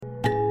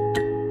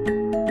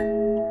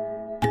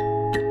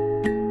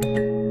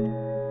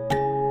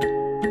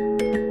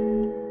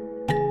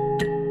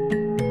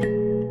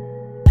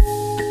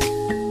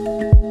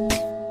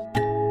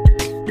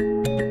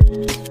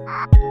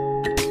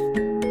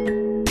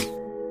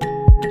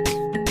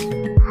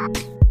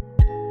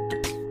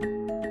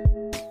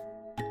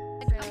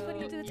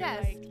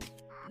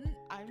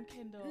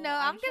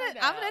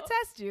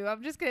test you.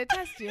 I'm just gonna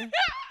test you.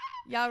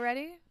 Y'all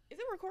ready? Is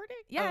it recording?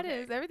 Yeah, Okay. it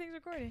is. Everything's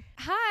recording.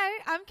 Hi,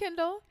 I'm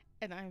Kendall,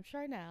 And I'm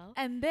Charnel.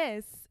 and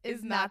this is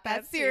Is Not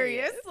That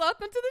Serious.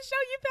 Welcome to the show.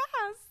 You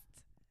passed.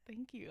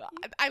 Thank you.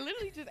 I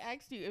literally just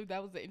asked you if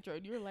that was the intro,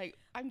 and you were like,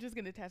 "I'm just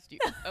gonna test you."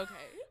 Okay.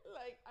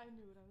 Like I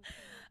knew what I was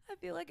saying. I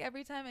feel like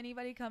every time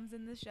anybody comes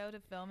in the show to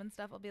film and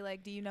stuff, I'll be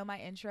like, "Do you know my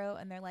intro?"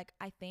 And they're like,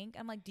 "I think."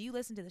 I'm like, "Do you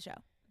listen to the show?"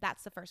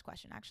 That's the first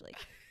question, actually.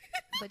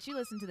 But you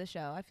listen to the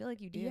show. I feel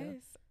like you do.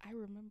 Yes, I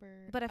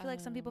remember. But I feel like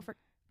some people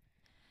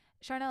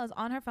Charnel is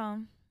on her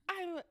phone.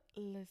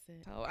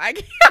 Listen. Oh, I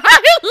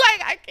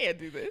can't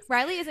do this.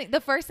 Riley isn't.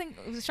 The first thing,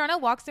 Charnel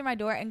walks through my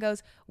door and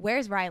goes,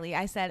 "Where's Riley?"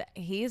 I said,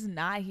 "He's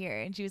not here."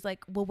 And she was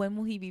like, "Well, when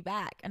will he be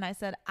back?" And I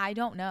said, "I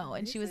don't know."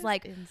 And she was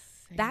like, insane.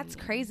 "That's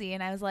crazy."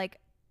 And I was like,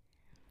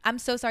 "I'm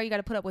so sorry you got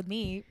to put up with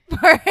me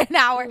for an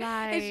hour.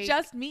 It's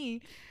just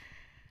me."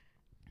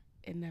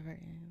 It never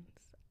ends.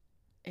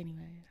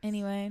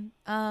 Anyway,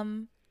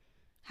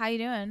 how you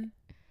doing?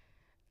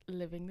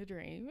 Living the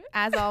dream.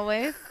 As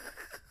always.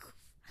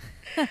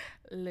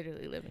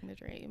 Literally living the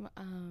dream.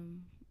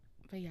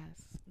 But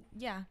yes.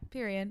 Yeah,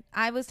 period.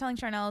 I was telling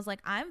Charnel, I was like,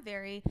 I'm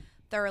very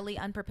thoroughly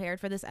unprepared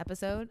for this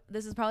episode.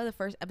 This is probably the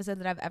first episode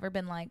that I've ever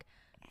been like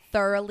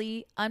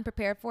thoroughly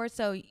unprepared for.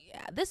 So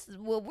yeah,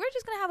 we're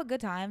just gonna have a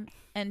good time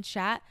and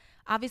chat.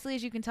 Obviously,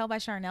 as you can tell by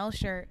Charnel's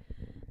shirt,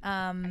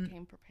 I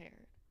came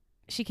prepared.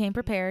 She came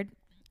prepared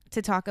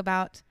to talk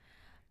about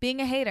being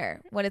a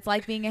hater, what it's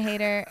like being a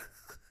hater.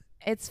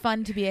 It's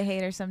fun to be a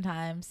hater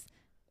sometimes.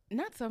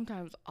 Not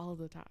sometimes, all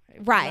the time.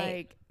 Right.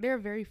 Like, there are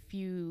very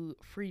few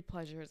free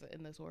pleasures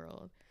in this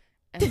world,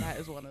 and that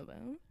is one of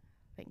them.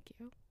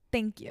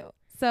 Thank you.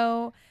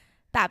 So,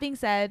 that being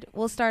said,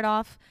 we'll start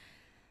off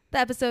the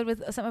episode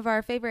with some of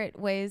our favorite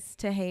ways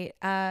to hate.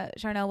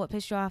 Charnel, what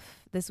pissed you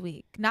off this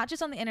week? Not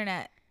just on the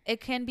internet. It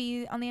can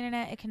be on the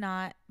internet. It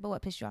cannot. But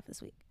what pissed you off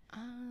this week?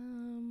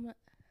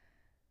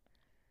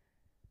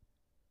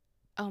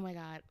 Oh my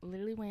God.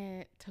 Literally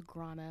went to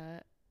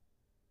Grana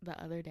the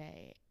other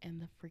day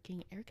and the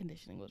freaking air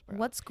conditioning was broke.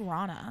 What's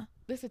Grana?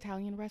 This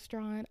Italian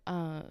restaurant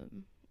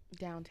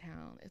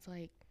downtown. It's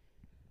like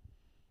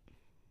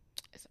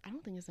I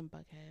don't think it's in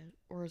Buckhead,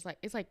 or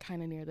it's like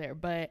kind of near there,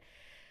 but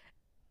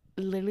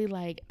literally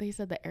like they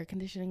said the air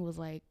conditioning was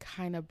like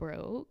kind of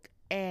broke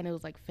and it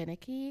was like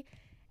finicky,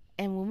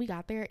 and when we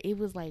got there it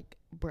was like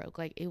broke,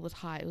 like it was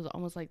hot, it was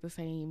almost like the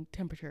same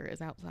temperature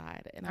as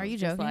outside. And Are I was you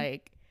just joking?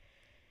 like,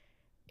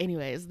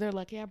 anyways, they're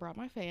lucky I brought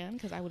my fan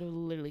because I would have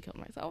literally killed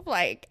myself.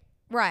 Like,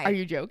 Right. are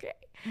you joking?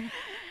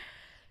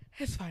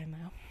 It's fine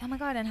though. Oh my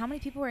God. And how many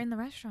people were in the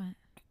restaurant?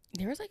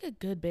 There was like a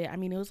good bit. I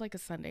mean, it was like a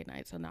Sunday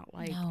night, so not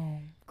like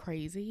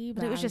crazy,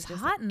 But it was I just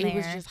hot in there. It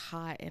was just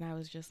hot, and I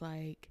was just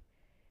like,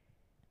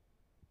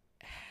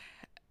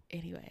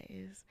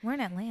 anyways. We're in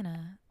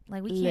Atlanta.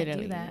 Like, we can't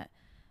Literally. do that.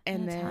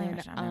 And An Italian then,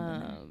 restaurant, I've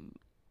been there.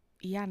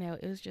 yeah, no,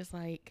 it was just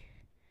like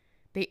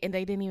they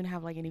didn't even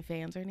have like any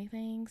fans or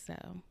anything,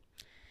 so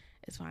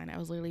it's fine. I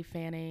was literally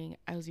fanning.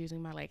 I was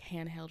using my like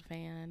handheld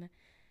fan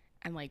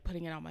and like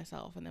putting it on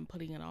myself and then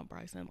putting it on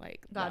Bryson,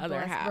 like God the other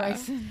bless half.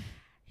 Bryson.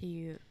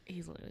 He's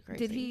literally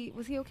crazy.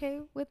 Was he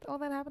okay with all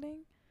that happening?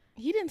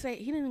 He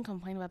didn't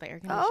complain about the air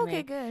conditioning. Oh,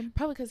 okay, good.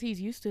 Probably because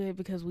he's used to it,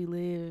 because we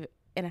live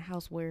in a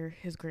house where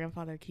his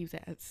grandfather keeps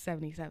it at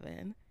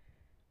 77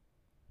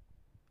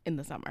 in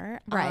the summer.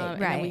 Right, And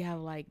then right. we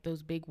have like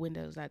those big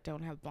windows that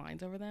don't have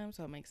blinds over them,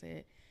 so it makes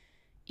it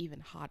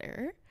even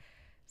hotter.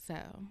 So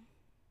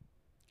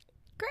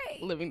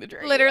Great. living the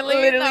dream.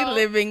 Literally, no.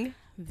 living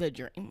the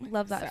dream.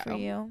 Love that for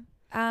you.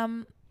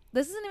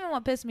 This isn't even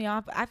what pissed me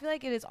off, but I feel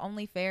like it is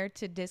only fair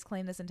to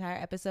disclaim this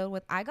entire episode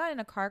with I got in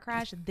a car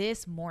crash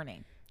this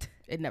morning.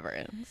 It never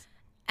ends.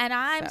 And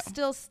I'm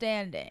still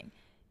standing.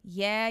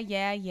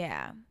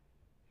 Yeah.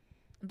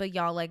 But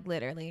y'all, like,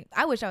 literally,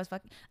 I wish I was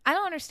fucking. I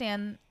don't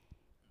understand.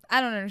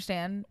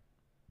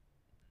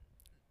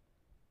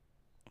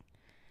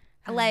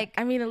 Like,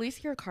 I mean, at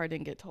least your car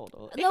didn't get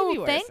totaled. It could no, be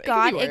worse. thank It could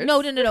God. be worse.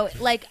 No.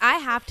 Like, I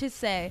have to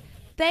say,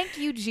 thank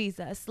you,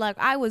 Jesus. Like,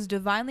 I was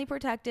divinely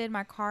protected.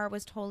 My car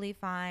was totally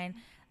fine.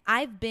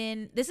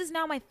 This is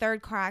now my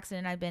third car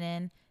accident I've been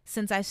in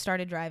since I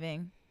started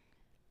driving.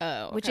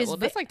 Oh, okay. Which is well,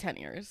 that's like 10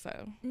 years,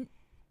 so.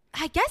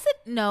 I guess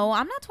no,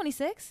 I'm not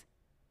 26.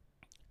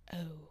 Oh.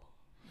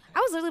 I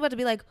was literally about to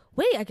be like,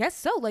 wait, I guess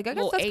so. Like, I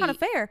guess that's kind of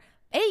fair.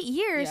 8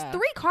 years, Yeah.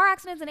 3 car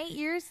accidents in 8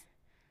 years.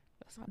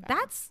 That's not bad.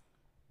 That's.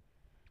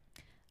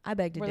 I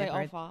beg to Were differ.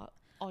 they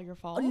all your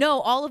fault? No,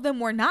 all of them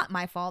were not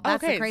my fault.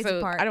 That's okay, the crazy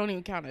so part. I don't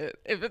even count it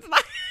if it's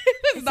not.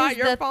 It's not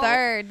your fault.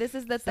 This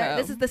is the third.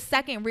 This is the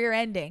second rear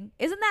ending.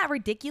 Isn't that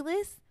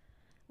ridiculous?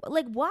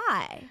 Like,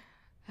 why?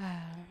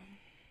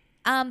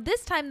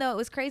 This time though, it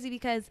was crazy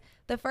because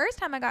the first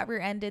time I got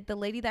rear-ended, the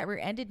lady that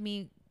rear-ended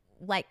me,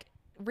 like,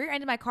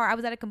 rear-ended my car. I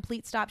was at a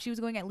complete stop. She was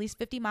going at least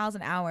 50 miles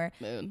an hour.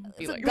 Moon,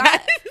 be So like God,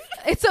 that.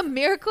 it's a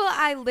miracle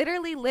I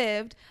literally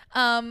lived.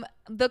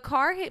 The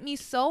car hit me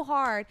so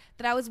hard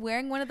that I was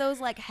wearing one of those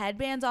like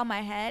headbands on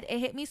my head. It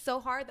hit me so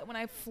hard that when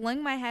I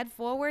flung my head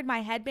forward, my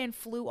headband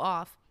flew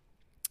off.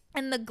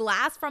 and the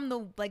glass from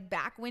the like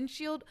back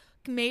windshield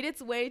made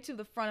its way to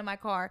the front of my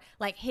car,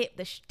 like hit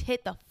the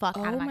fuck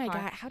out of my car. Oh my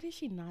God, how did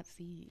she not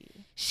see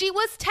you? She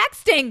was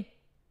texting.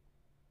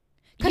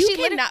 Because she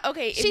cannot.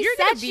 Okay, if she you're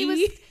said gonna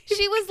be,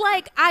 she was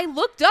like, I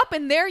looked up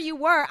and there you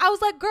were. I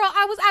was like, girl,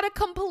 I was at a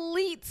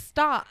complete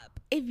stop.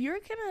 if you're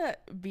gonna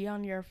be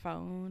on your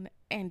phone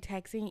and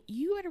texting,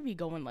 you better be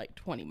going like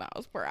 20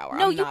 miles per hour.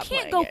 No, I'm you not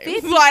can't playing go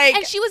games. 50. Like,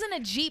 And she was in a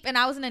Jeep and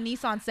I was in a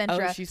Nissan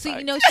Sentra. Oh, she so you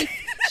sucked. know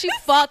she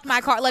fucked my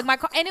car. Like my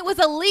car, and it was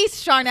a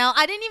lease, Charnel.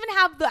 I didn't even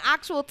have the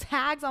actual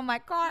tags on my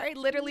car. It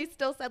literally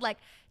still said like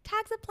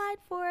tags applied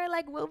for.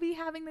 Like we'll be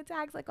having the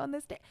tags like on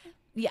this day.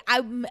 Yeah,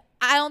 I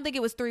don't think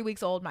it was 3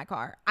 weeks old. My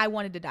car. I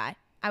wanted to die.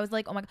 I was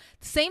like, oh my God.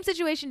 Same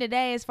situation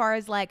today as far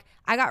as like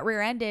I got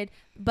rear-ended,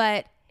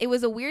 but it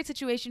was a weird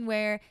situation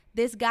where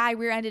this guy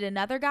rear-ended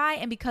another guy,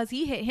 and because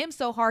he hit him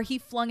so hard, he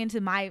flung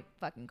into my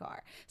fucking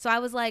car. So I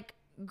was like,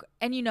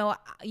 and you know,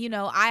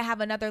 I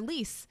have another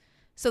lease.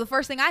 So the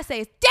first thing I say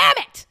is, damn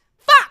it,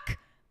 fuck,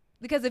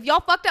 because if y'all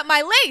fucked up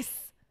my lease.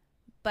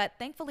 But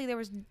thankfully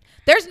there's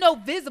no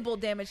visible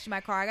damage to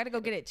my car. I got to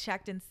go get it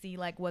checked and see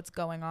like what's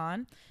going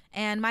on.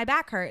 And my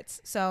back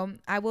hurts. So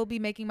I will be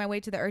making my way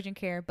to the urgent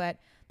care, but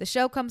the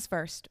show comes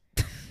first.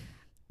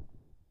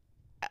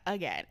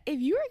 again, if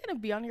you are going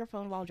to be on your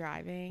phone while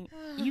driving,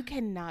 you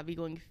cannot be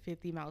going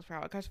 50 miles per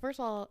hour. Because first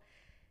of all,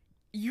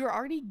 you're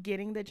already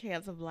getting the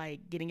chance of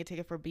like getting a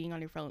ticket for being on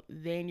your phone.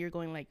 Then you're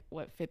going like,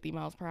 what, 50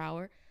 miles per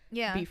hour?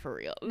 Yeah. Be for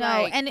real. No,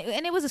 like, and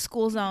it was a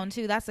school zone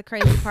too. That's the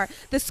crazy part.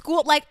 The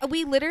school, like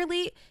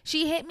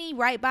she hit me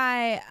right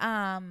by,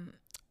 I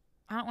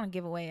don't want to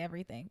give away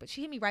everything, but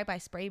she hit me right by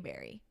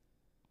Sprayberry.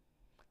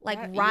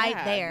 Like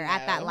there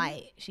at that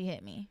light, she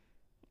hit me.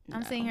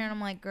 I'm sitting here and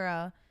I'm like,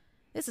 girl,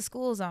 this is a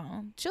school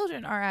zone.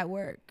 Children are at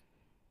work.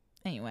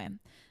 Anyway,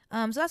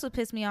 so that's what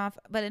pissed me off.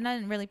 But it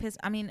didn't really piss.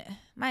 I mean,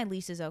 my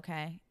lease is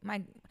okay.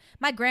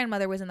 My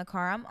grandmother was in the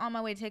car. I'm on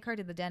my way to take her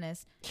to the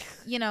dentist.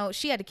 You know,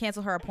 she had to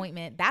cancel her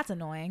appointment. That's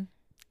annoying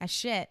as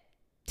shit.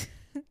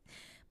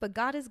 But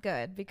God is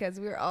good because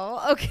we're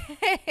all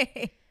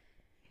okay.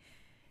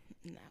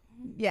 No.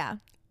 Yeah.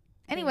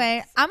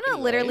 Anyway, I'm going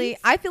to literally,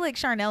 I feel like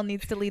Charnel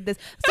needs to lead this.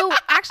 So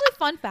actually,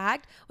 fun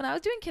fact, when I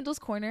was doing Kindle's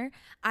Corner,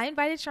 I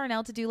invited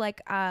Charnel to do like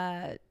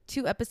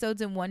 2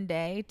 episodes in one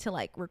day to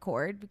like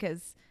record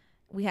because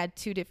we had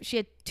she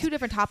had 2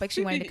 different topics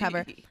she wanted to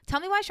cover. Tell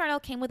me why Charnel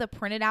came with a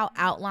printed out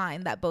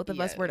outline that both of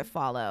us were to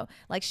follow.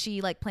 Like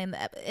she like planned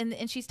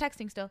and she's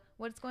texting still.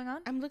 What's going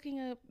on? I'm looking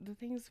up the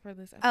things for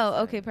this episode.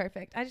 Oh, okay,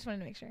 perfect. I just wanted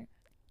to make sure.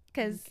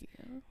 Because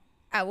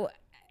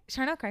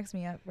Charnel cracks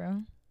me up,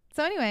 bro.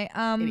 So anyway,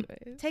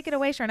 take it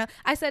away, Charnel.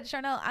 I said,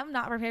 Charnel, I'm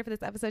not prepared for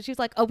this episode. She's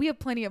like, oh, we have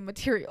plenty of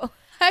material.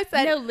 I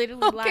said, no,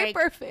 literally, okay, like,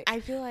 perfect. I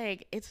feel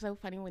like it's so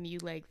funny when you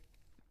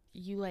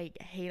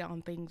hate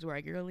on things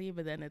regularly,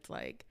 but then it's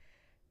like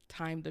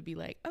time to be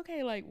like,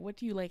 okay, like what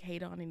do you like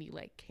hate on, and you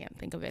like can't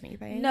think of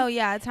anything. No,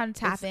 yeah, it's time to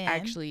tap in.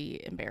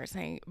 Actually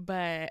embarrassing,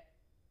 but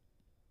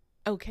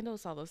Kendall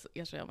saw this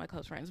yesterday on my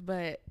close friends,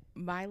 but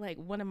my like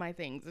one of my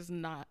things is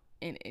not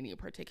in any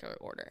particular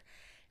order.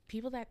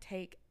 People that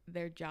take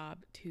their job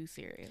too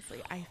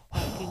seriously, I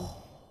fucking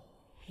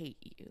hate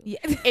you. Yeah.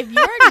 If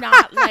you're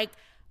not like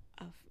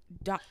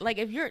like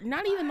if you're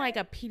not even like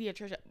a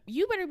pediatrician,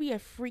 you better be a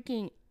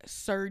freaking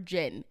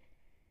surgeon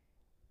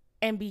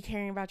and be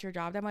caring about your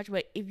job that much.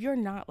 But if you're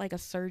not like a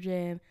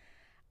surgeon,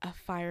 a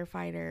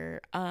firefighter,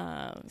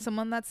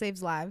 someone that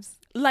saves lives,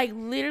 like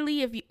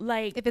literally, if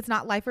it's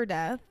not life or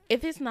death,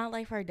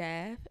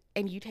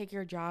 and you take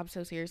your job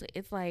so seriously,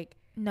 it's like,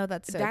 no,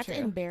 that's true.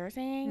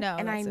 Embarrassing. No,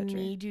 and I so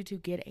need you to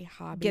get a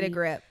hobby, get a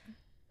grip,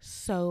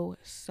 so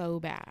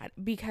bad,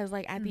 because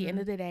like at the end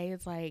of the day,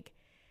 it's like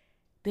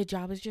the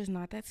job is just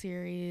not that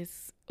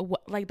serious.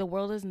 Like the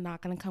world is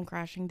not gonna come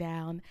crashing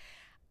down.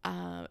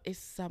 If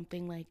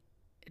something like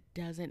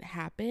doesn't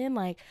happen,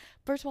 like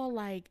first of all,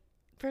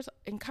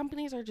 and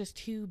companies are just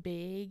too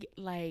big,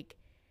 like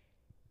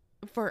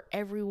for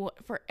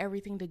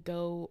everything to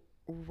go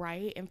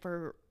right, and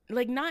for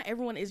like not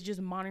everyone is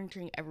just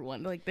monitoring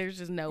everyone. Like there's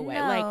just no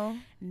way. Like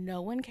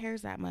no one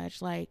cares that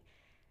much. Like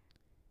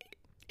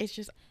it's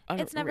just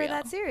unreal. It's never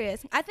that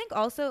serious. I think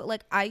also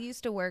like I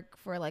used to work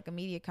for like a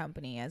media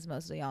company, as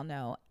most of y'all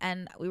know,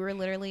 and we were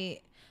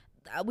literally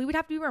we would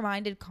have to be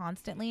reminded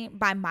constantly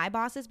by my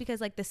bosses,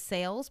 because like the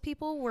sales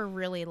people were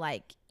really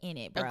like in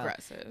it, bro.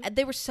 Aggressive.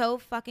 They were so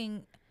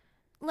fucking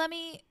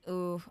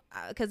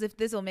because if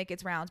this will make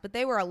its rounds, but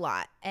they were a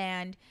lot,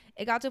 and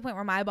it got to a point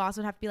where my boss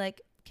would have to be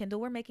like,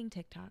 Kendall, we're making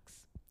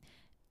TikToks,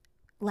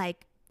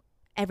 like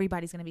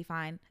everybody's gonna be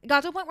fine. It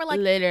got to a point where like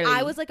literally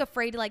I was like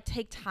afraid to like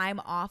take time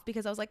off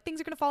because I was like,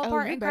 things are gonna fall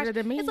apart and crash.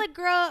 Than me. It's like,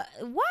 girl,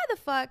 why the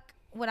fuck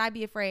would I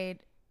be afraid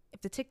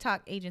if the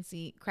TikTok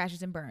agency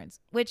crashes and burns?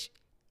 Which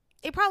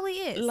it probably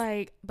is.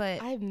 Like,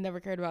 but I've never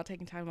cared about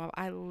taking time off.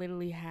 I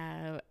literally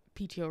have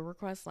PTO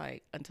requests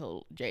like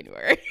until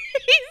January.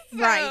 So,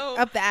 right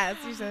up the ass.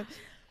 You said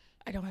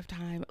I don't have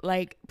time.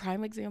 Like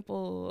prime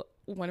example,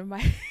 one of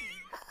my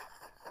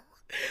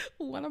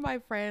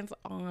friends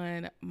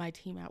on my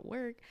team at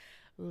work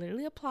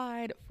literally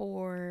applied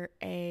for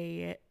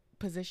a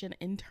position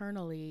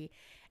internally,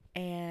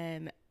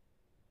 and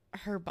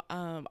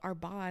our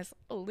boss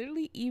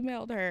literally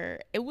emailed her.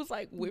 It was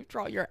like,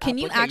 withdraw your Can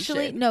you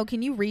application.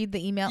 can you read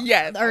the email?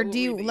 Yes, Or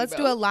let's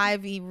do a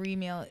live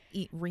email.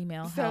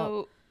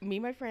 So me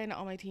and my friend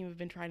on my team have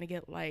been trying to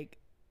get like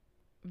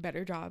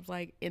better jobs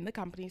like in the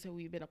company, so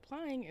we've been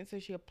applying, and so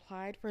she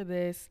applied for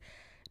this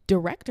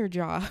director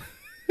job,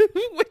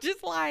 which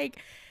is like,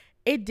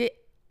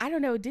 I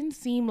don't know, it didn't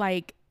seem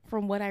like,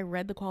 from what I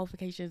read, the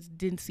qualifications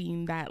didn't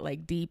seem that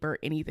like deep or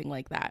anything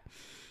like that.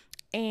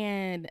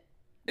 And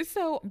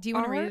so, do you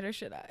want to read it or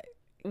should I?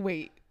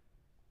 Wait,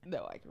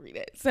 no, I can read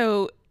it.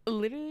 So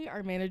literally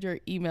our manager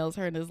emails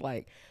her and is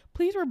like,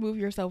 please remove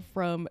yourself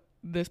from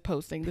this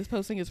posting. This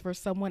posting is for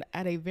someone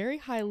at a very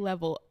high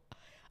level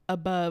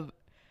above,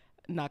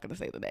 not gonna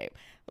say the name,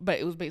 but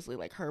it was basically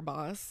like her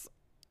boss,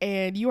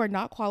 and you are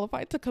not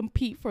qualified to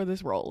compete for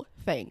this role.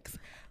 Thanks.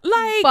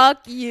 Like,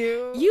 fuck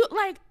you. You,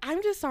 like,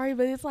 I'm just sorry,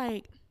 but it's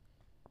like,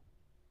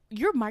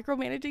 you're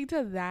micromanaging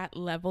to that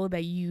level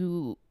that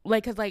you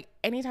like, because like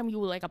anytime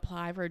you like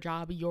apply for a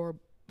job, your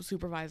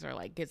supervisor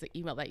like gets an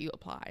email that you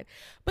applied.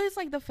 But it's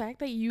like the fact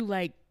that you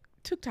like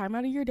took time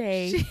out of your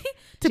day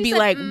to be said,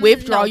 like,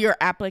 withdraw your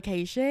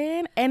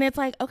application, and it's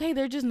like, okay,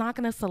 they're just not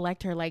gonna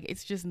select her. Like,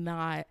 it's just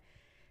not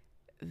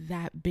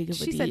that big of a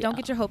deal. She said, don't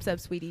get your hopes up,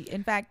 sweetie.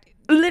 In fact,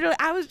 literally,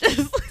 I was just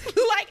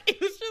like,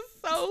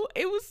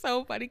 it was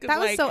so funny, because that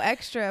was like, so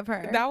extra of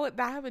her. That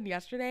happened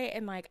yesterday,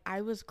 and like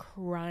I was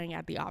crying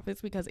at the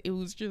office because it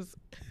was just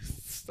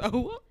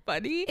so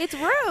funny. It's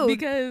rude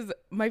because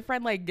my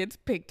friend like gets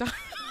picked on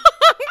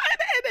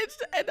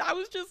and I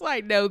was just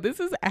like, no, this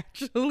is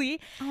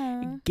actually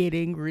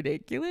getting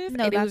ridiculous.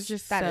 No, and that is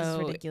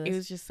ridiculous. It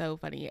was just so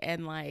funny,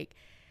 and like,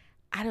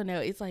 I don't know,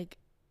 it's like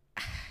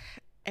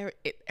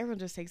everyone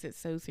just takes it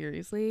so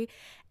seriously.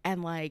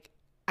 And like,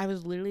 I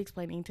was literally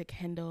explaining to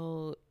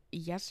Kendall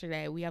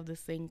yesterday, we have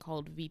this thing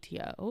called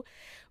VTO,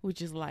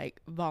 which is like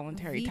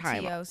voluntary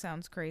time. VTO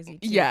sounds crazy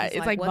too. Yeah,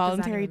 it's like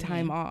voluntary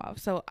time off.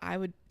 So I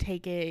would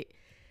take it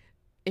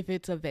if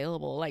it's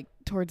available, like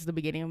towards the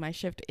beginning of my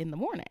shift in the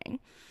morning.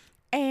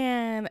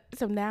 And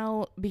so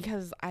now,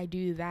 because I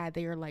do that,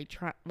 they are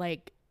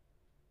like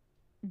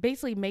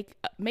basically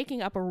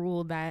making up a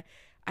rule that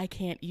I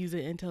can't use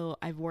it until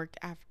I've worked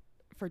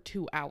for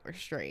 2 hours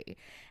straight.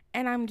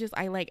 And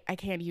I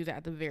can't use it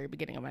at the very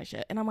beginning of my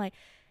shift. And I'm like,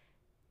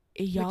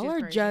 y'all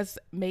are just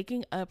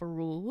making up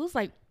rules.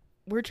 Like,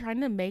 we're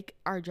trying to make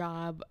our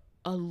job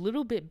a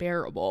little bit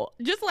bearable,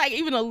 just like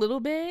even a little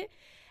bit,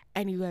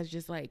 and you guys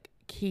just like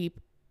keep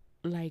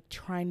like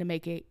trying to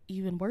make it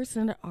even worse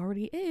than it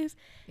already is.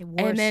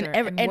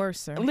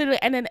 Worse. Literally,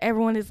 and then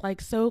everyone is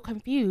like so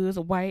confused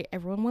why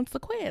everyone wants to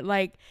quit.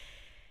 Like,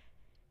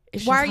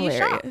 it's why are hilarious.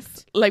 you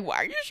shocked? Like, why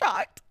are you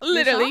shocked?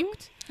 Literally.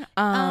 Shocked?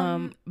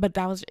 But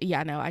that was,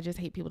 yeah, no, I just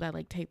hate people that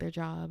like take their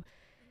job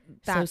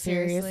that so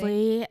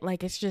seriously.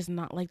 Like, it's just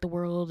not like the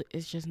world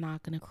is just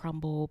not gonna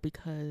crumble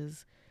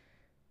because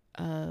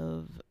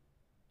of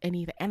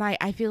anything. And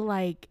I feel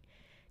like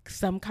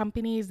some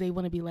companies, they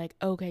want to be like,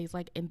 okay, it's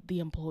like the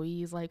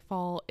employees like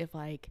fault if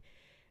like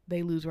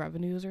they lose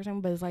revenues or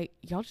something, but it's like,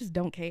 y'all just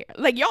don't care.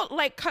 Like, y'all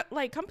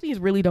like companies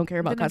really don't care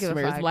about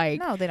customers. Like,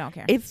 no, they don't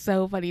care. It's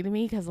so funny to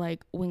me because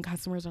like when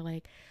customers are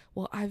like,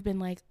 well, I've been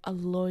like a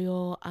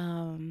loyal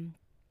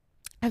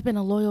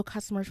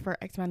customer for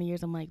X amount of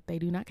years, I'm like, they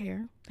do not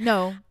care.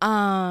 No.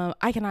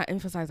 I cannot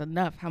emphasize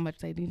enough how much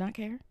they do not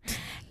care.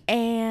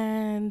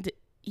 And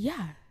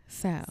yeah,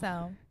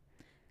 so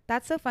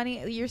that's so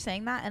funny you're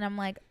saying that, and I'm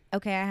like,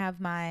 okay, I have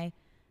my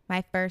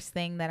first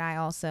thing that I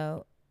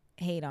also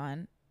hate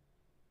on.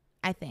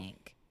 I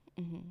think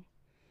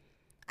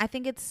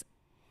it's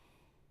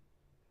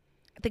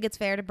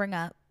fair to bring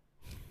up.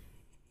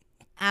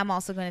 I'm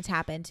also going to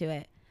tap into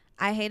it.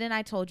 I hate an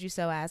I told you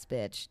so ass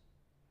bitch.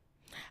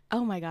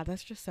 Oh my God,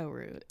 that's just so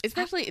rude.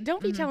 Especially,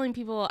 don't be telling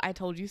people I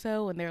told you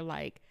so when they're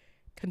like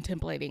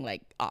contemplating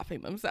like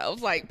offing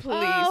themselves. Like, please,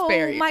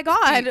 oh my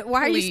God,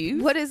 why please. Are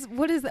you? What is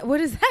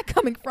that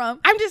coming from?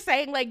 I'm just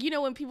saying, like, you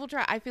know, when people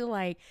I feel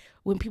like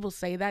when people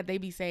say that, they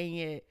be saying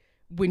it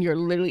when you're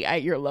literally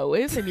at your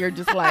lowest, and you're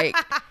just like,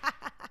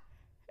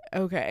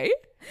 okay.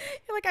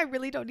 You're like, I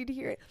really don't need to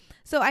hear it.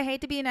 So I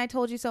hate to be an I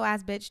told you so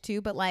ass bitch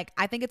too, but like,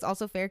 I think it's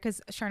also fair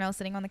because Charnel's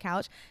sitting on the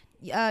couch.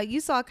 You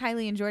saw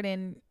Kylie and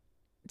Jordan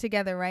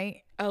together,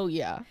 right? Oh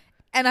yeah.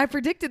 And I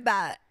predicted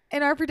that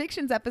in our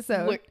predictions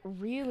episode. What,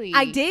 really?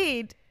 I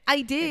did.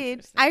 I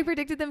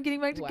predicted them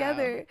getting back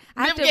together.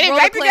 I have to roll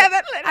the clip.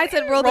 I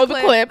said roll the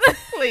clip.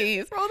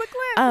 Please. Roll the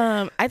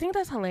clip. I think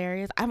that's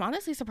hilarious. I'm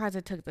honestly surprised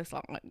it took this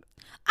long. I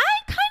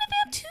kind of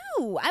am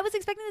too. I was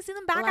expecting to see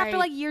them back after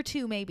like year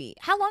 2 maybe.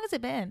 How long has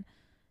it been?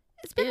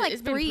 It's been like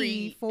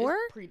 3, 4?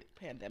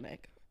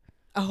 Pre-pandemic.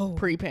 Oh.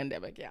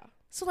 Pre-pandemic, yeah.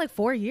 So like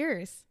 4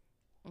 years.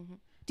 Mm-hmm.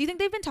 Do you think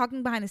they've been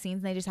talking behind the scenes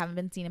and they just haven't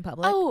been seen in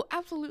public? Oh,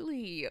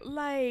 absolutely.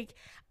 Like,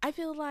 I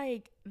feel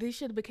like they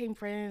should have became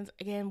friends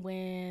again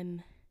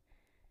when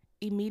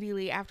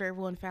immediately after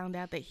everyone found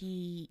out that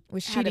he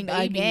was had cheating a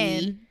baby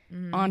again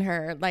on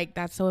her. Like,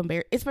 that's so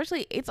embarrassing.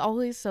 Especially, it's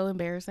always so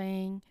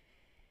embarrassing.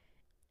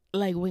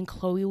 Like, when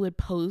Chloe would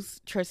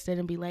post Tristan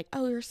and be like,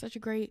 oh, you're such a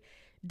great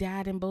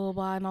dad and blah, blah,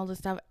 blah, and all this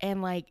stuff.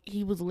 And, like,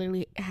 he was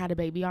literally had a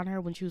baby on her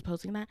when she was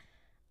posting that.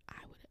 I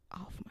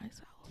would off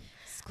myself.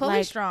 Chloe's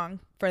like, strong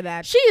for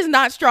that. She is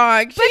not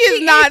strong. She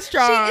is not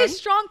strong. She is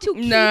strong to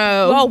keep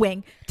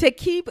going. To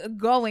keep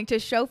going. To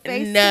show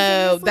face.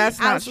 No, that's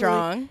not Absolutely.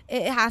 strong.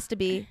 It has to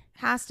be.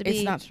 Has to be.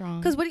 It's not strong.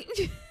 Because what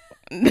do you...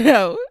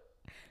 No.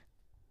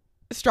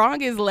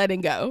 Strong is letting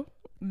go.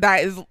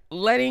 That is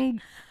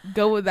letting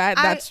go with that.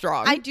 That's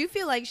strong. I do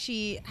feel like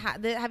she...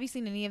 have you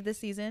seen any of this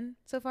season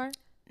so far?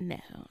 No.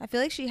 I feel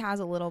like she has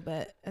a little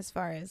bit as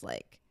far as,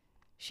 like,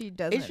 she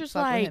doesn't it's just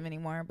fuck like, with him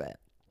anymore, but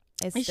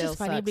it's still just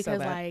funny sucks because, so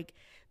bad. like,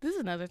 this is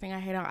another thing I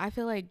hate on. I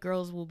feel like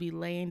girls will be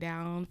laying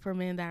down for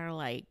men that are,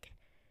 like,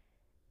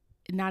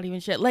 not even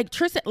shit. Like,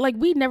 Tristan, like,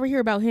 we never hear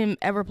about him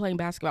ever playing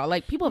basketball.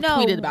 Like, people have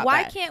tweeted about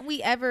why that. can't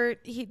we ever...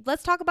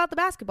 let's talk about the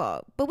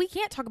basketball. But we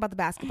can't talk about the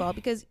basketball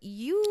because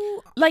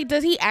you... Like,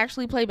 does he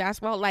actually play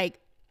basketball? Like,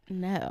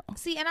 no.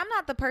 See, and I'm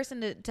not the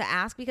person to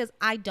ask because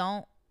I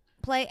don't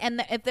play.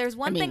 And if there's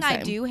one thing same.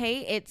 I do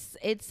hate,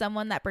 it's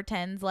someone that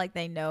pretends like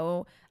they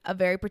know a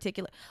very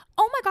particular...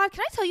 Oh my God,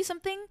 can I tell you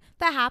something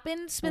that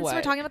happened since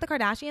we're talking about the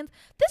Kardashians?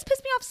 This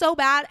pissed me off so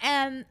bad,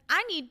 and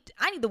I need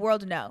the world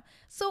to know.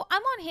 So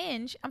I'm on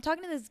Hinge. I'm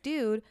talking to this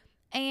dude,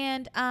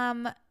 and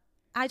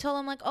I told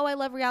him, like, oh, I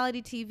love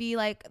reality TV.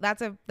 Like,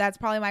 that's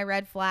probably my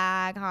red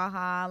flag.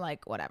 Haha,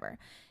 like, whatever.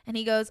 And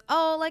he goes,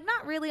 oh, like,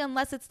 not really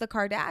unless it's the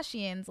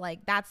Kardashians.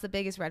 Like, that's the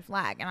biggest red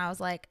flag. And I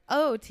was like,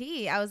 oh,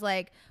 T. I was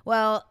like,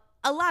 well,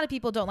 a lot of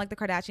people don't like the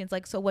Kardashians.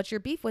 Like, so what's your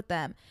beef with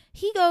them?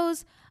 He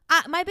goes,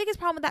 my biggest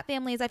problem with that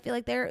family is I feel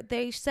like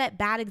they set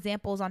bad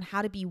examples on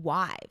how to be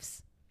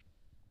wives.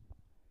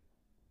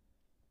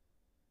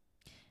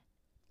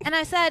 And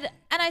I said,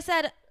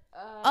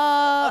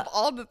 of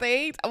all the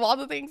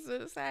things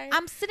to say,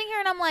 I'm sitting here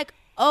and I'm like,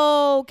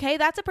 okay,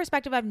 that's a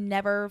perspective I've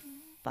never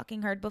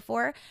fucking heard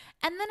before.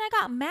 And then I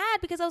got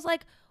mad because I was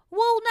like,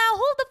 well, now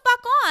hold the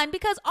fuck on,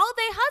 because all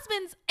they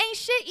husbands ain't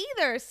shit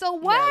either. So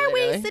why are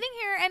we sitting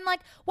here and, like,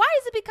 why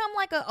does it become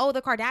like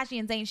the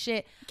Kardashians ain't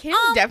shit? Kim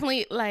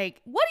definitely,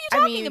 like, what are you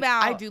talking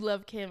about? I do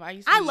love Kim.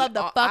 I love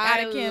the fuck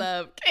out of Kim.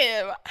 I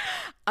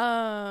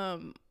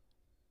love Kim.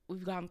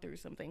 We've gone through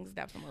some things,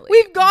 definitely.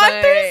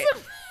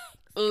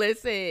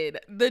 Listen,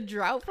 the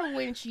drought from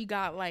when she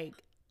got,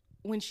 like,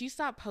 when she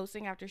stopped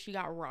posting after she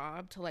got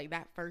robbed to, like,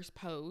 that first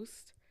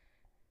post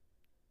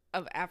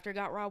of after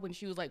got robbed, when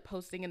she was, like,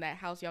 posting in that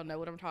house, y'all know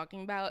what I'm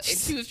talking about, and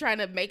she was trying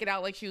to make it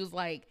out like she was,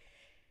 like,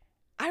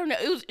 I don't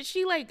know,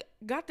 she, like,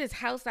 got this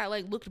house that,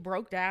 like, looked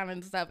broke down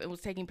and stuff and was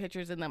taking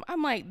pictures in them.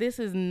 I'm like, this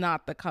is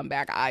not the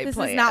comeback I planned.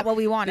 This is not what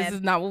we wanted. This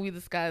is not what we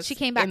discussed. She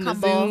came back in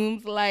humble. The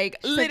Zooms, like,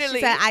 literally.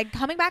 She said, I'm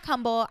coming back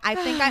humble. I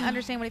think I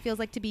understand what it feels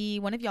like to be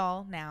one of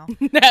y'all now.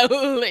 No,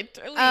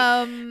 literally.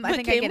 I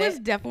think Kim I get was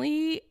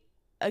definitely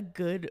a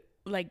good,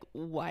 like,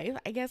 wife,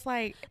 I guess,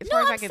 like, as no,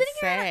 far as I'm I can sitting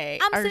say.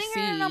 Here, I'm sitting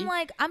here and I'm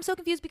like, I'm so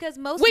confused because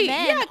most men,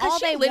 yeah, all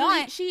they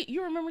want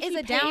you remember is she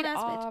a down ass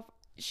bitch.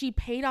 She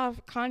paid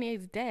off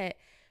Kanye's debt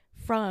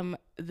from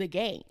the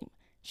game.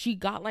 She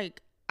got,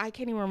 like, I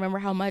can't even remember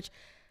how much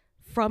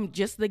from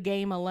just the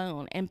game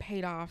alone, and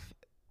paid off,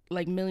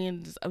 like,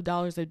 millions of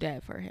dollars of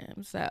debt for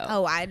him. So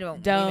I don't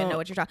even know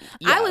what you're talking.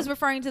 Yeah. I was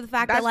referring to the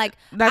fact that, like,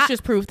 that's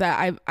just proof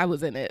that I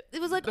was in it. It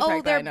was like,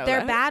 they're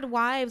bad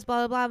wives,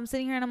 blah blah blah. I'm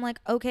sitting here and I'm like,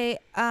 okay,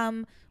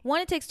 one,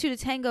 it takes two to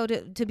tango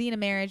to be in a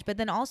marriage, but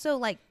then also,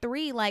 like,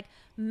 three, like,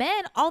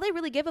 men, all they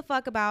really give a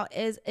fuck about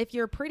is if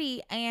you're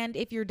pretty and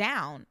if you're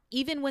down,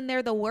 even when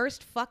they're the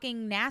worst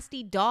fucking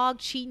nasty dog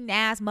cheating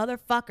ass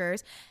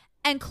motherfuckers.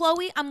 And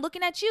Chloe, I'm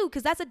looking at you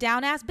because that's a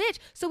down ass bitch.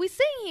 So we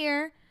sitting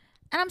here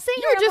and I'm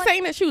sitting here. You were just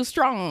saying that she was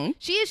strong.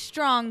 She is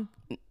strong.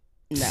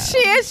 No, she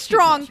is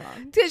strong.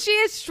 She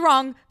is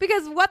strong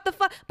because what the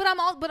fuck? But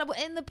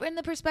in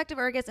the perspective,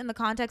 or I guess in the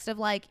context of,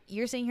 like,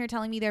 you're sitting here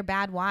telling me they're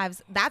bad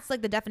wives. That's,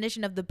 like, the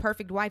definition of the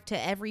perfect wife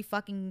to every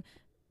fucking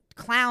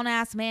clown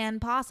ass man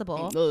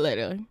possible.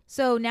 Literally.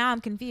 So now I'm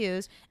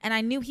confused, and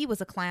I knew he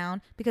was a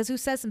clown because who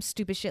says some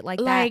stupid shit like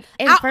that?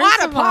 And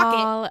out of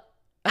pocket.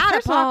 Out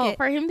of pocket.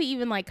 For him to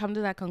even, like, come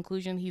to that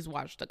conclusion, he's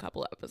watched a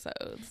couple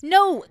episodes.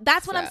 No,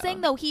 that's what I'm saying,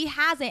 though. He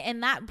hasn't,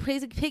 and that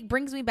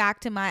brings me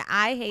back to my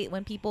I hate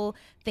when people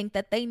think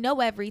that they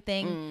know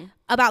everything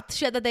about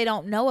shit that they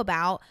don't know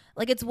about.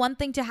 Like, it's one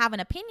thing to have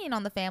an opinion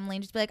on the family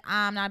and just be like,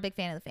 I'm not a big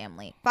fan of the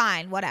family.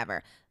 Fine,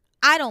 whatever.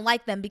 I don't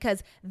like them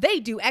because they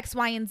do X,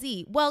 Y, and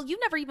Z. Well, you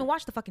never even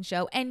watched the fucking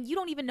show, and you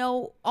don't even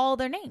know all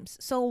their names.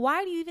 So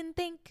why do you even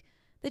think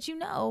that you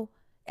know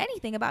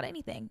anything about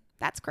anything?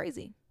 That's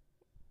crazy.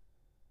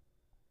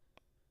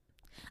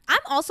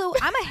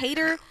 I'm a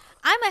hater.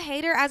 I'm a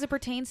hater as it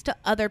pertains to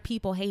other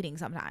people hating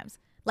sometimes.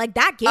 Like,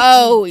 that gets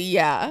me.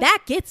 Yeah.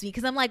 That gets me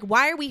because I'm like,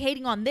 why are we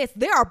hating on this?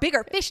 There are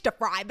bigger fish to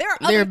fry. There are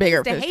other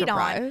things to hate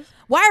on.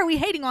 Why are we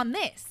hating on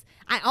this?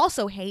 I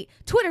also hate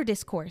Twitter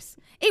discourse.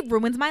 It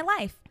ruins my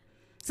life.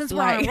 Since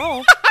we're on a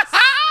roll.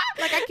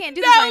 Like, I can't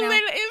do this right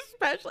now.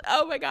 Especially,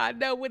 oh my God,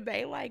 no, when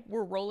they like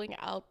were rolling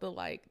out the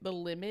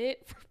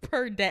limit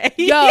per day.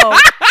 Yo,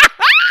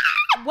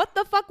 what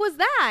the fuck was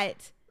that?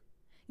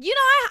 You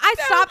know, I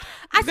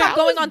stopped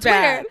going on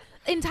Twitter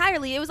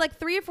entirely. It was like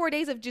 3 or 4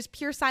 days of just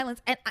pure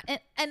silence.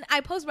 And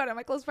I posted about it to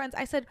my close friends.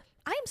 I said,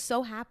 I am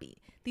so happy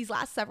these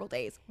last several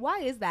days. Why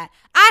is that?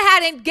 I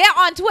hadn't get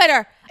on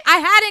Twitter. I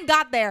hadn't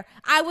got there.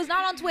 I was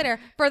not on Twitter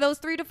for those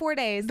 3 to 4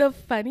 days. The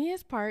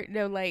funniest part,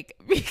 no, like,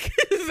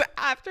 because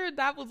after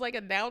that was like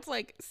announced,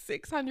 like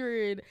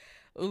 600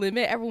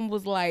 limit, everyone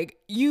was like,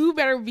 you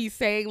better be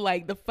saying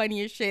like the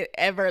funniest shit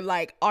ever,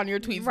 like on your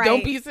tweets. Right.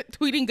 Don't be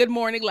tweeting good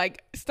morning,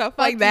 like stuff Fuck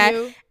like that.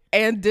 you.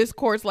 And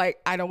discourse,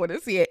 like, I don't want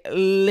to see it.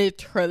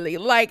 Literally,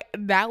 like,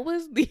 that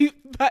was the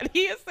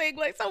funniest thing.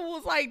 Like, someone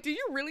was like, do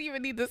you really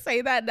even need to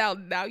say that?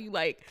 Now you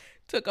like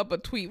took up a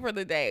tweet for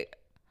the day.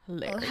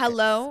 Hilarious.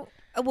 Hello.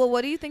 Well,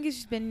 what do you think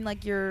has been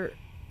like your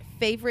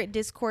favorite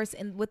discourse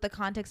with the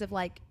context of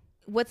like,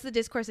 what's the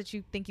discourse that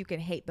you think you can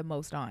hate the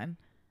most on?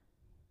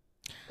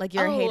 Like,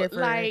 you're a hater for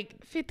like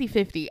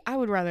 50-50. I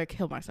would rather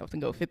kill myself than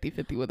go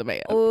 50-50 with a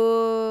man.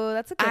 Oh,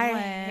 that's a good one. I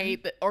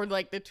hate or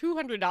like the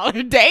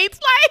 $200 dates,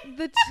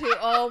 like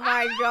oh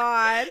my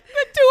God.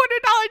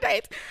 the $200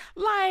 dates,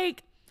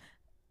 like,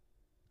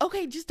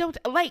 okay, just don't,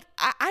 like,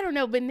 I don't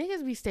know, but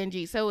niggas be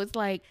stingy, so it's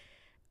like,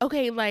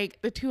 okay,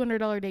 like the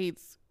 $200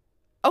 dates.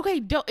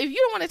 Okay, don't, if you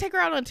don't want to take her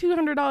out on a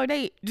 $200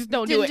 date, just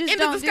don't do it. Just In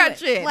don't the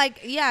discussion.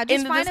 Like, yeah,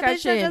 just find a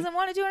bitch that doesn't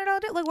want a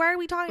 $200 date. Like, why are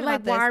we talking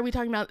about this? Why are we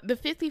talking about the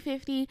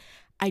 50-50?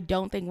 I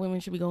don't think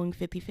women should be going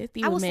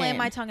 50-50. I will slam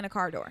my tongue in a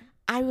car door.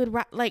 I would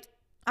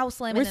I will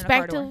slam it in a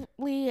car door.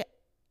 Respectively,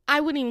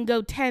 I wouldn't even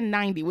go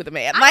 10-90 with a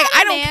man. Like,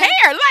 I don't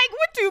care. Like,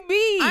 what do you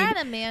mean? I had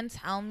a man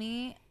tell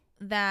me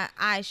that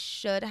I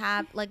should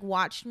have like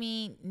watched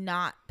me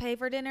not pay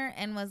for dinner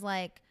and was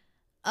like,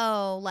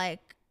 oh, like,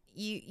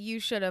 you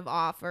should have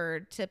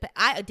offered to pay.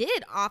 I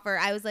did offer.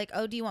 I was like,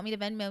 oh, do you want me to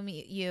Venmo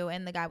you?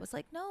 And the guy was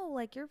like, no,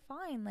 like, you're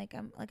fine. Like,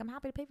 I'm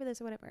happy to pay for this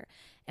or whatever.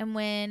 And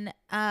when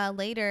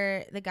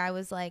later the guy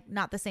was like,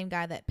 not the same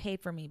guy that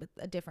paid for me, but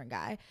a different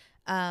guy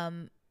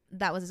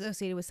that was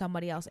associated with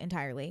somebody else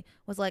entirely,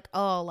 was like,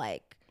 oh,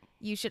 like,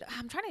 you should,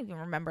 I'm trying to even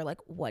remember like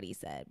what he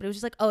said, but it was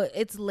just like, oh,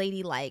 it's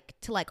ladylike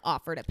to like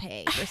offer to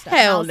pay for stuff.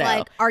 Hell I was no.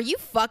 like, are you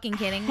fucking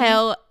kidding me?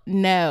 Hell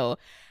no.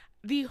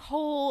 The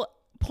whole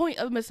point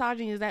of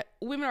misogyny is that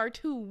women are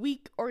too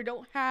weak or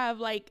don't have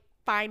like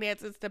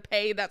finances to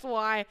pay. That's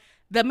why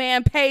the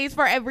man pays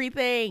for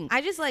everything.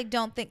 I just like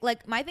don't think,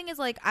 like, my thing is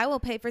like, I will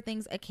pay for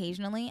things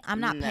occasionally.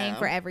 I'm not paying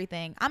for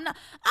everything. I'll pay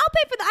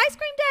for the ice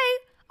cream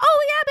day. Oh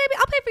yeah, baby,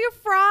 I'll pay for your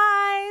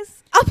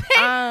fries. I'll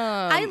pay.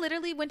 I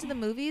literally went to the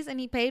movies and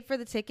he paid for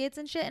the tickets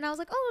and shit. And I was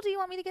like, oh, do you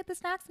want me to get the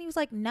snacks? And he was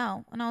like,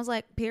 no. And I was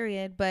like,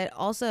 period. But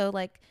also,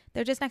 like,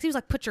 they're just snacks. He was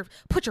like, put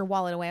your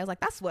wallet away. I was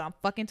like, that's what I'm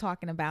fucking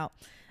talking about.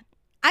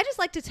 I just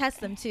like to test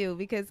them too,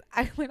 because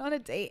I went on a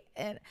date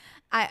and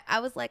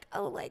I was like,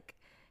 oh, like,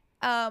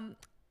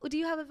 do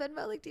you have a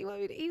Venmo? Like, do you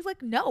want me to? He's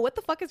like, no, what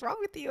the fuck is wrong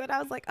with you? And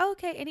I was like, oh,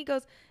 okay. And he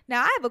goes,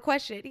 now I have a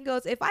question. He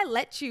goes, if I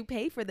let you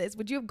pay for this,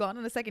 would you have gone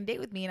on a second date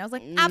with me? And I was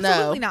like,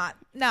 absolutely not.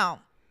 No.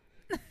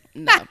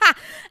 Absolutely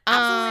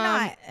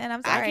not. And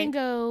I'm sorry. I can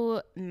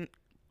go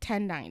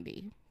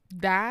 1090.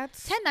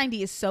 That's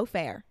 1090 is so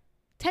fair.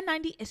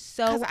 1090 is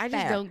so fair. Because I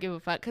just don't give a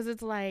fuck. Because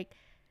it's like,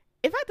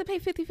 if I have to pay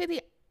 50-50,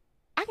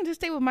 I can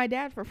just stay with my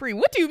dad for free.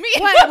 What do you mean?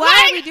 Why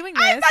are we doing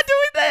this? I'm not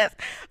doing this.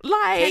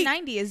 Like,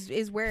 1090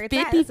 is where it's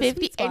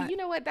 50-50. And you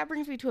know what? That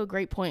brings me to a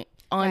great point.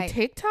 On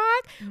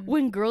TikTok,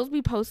 when girls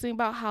be posting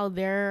about how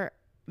their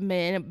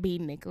men be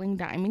nickeling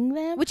diming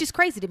them, which is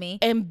crazy to me.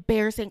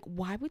 Embarrassing.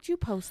 Why would you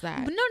post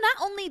that? But no,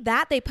 not only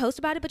that, they post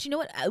about it, but you know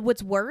what?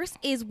 What's worse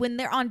is when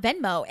they're on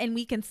Venmo and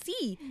we can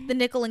see the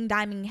nickel and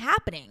diming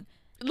happening.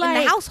 Like,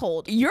 in the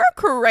household. You're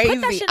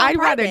crazy. I'd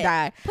rather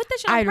die. Put that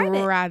shit on private.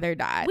 I'd rather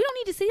die. We don't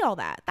need to see all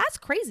that. That's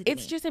crazy to me.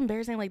 It's just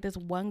embarrassing. Like, this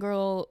one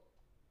girl,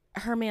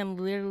 her man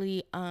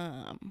literally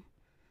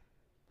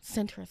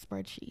sent her a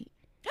spreadsheet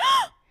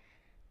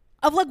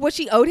of like what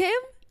she owed him?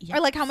 Yes.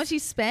 Or like how much he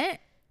spent?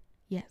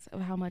 Yes,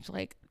 of how much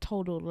like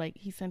total, like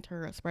he sent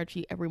her a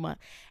spreadsheet every month.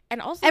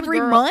 And also every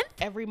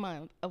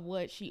month of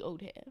what she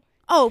owed him.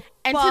 Oh,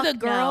 and to the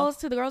girls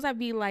that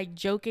be like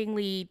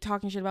jokingly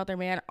talking shit about their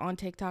man on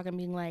TikTok and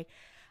being like,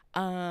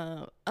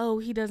 oh,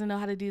 he doesn't know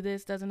how to do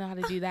this, doesn't know how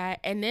to do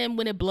that. And then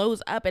when it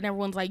blows up and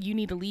everyone's like, you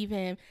need to leave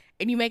him,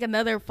 and you make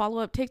another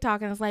follow-up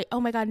TikTok and it's like, oh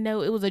my God,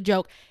 no, it was a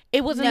joke.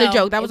 It wasn't a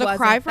joke. That was a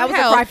cry for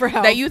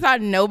help that you thought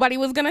nobody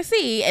was gonna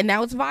see, and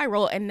now it's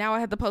viral, and now I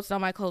have to post it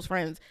on my close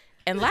friends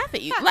and laugh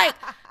at you. Like,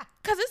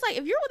 because it's like,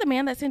 if you're with a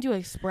man that sends you a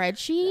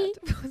spreadsheet,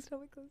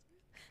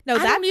 no,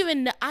 I don't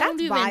even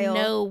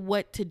know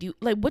what to do.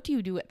 Like, what do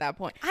you do at that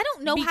point? I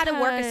don't know how to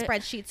work a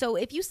spreadsheet. So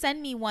if you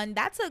send me one,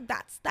 that's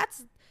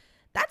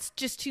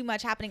just too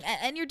much happening,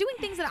 and you're doing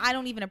things that I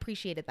don't even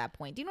appreciate at that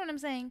point. Do you know what I'm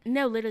saying?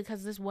 No, literally,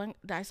 because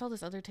I saw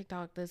this other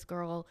TikTok. This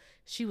girl,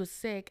 she was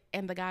sick,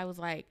 and the guy was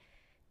like,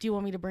 "Do you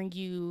want me to bring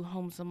you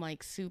home some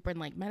like soup and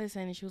like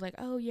medicine?" And she was like,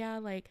 "Oh yeah,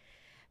 like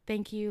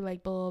thank you,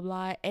 like blah blah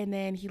blah." And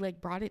then he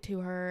like brought it to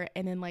her,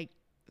 and then like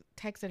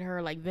texted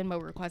her, like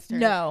Venmo requested her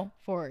No.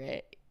 for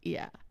it.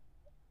 Yeah.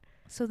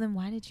 So then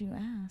why did you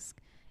ask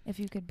if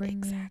you could bring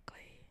me? Exactly.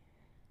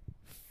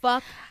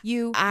 Fuck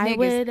you, I niggas.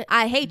 would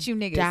I hate you,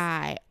 niggas.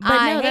 Die. But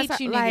I no, hate that's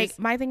you, not, like, niggas.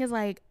 my thing is,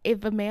 like,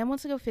 if a man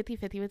wants to go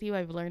 50-50 with you,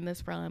 I've learned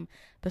this from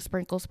the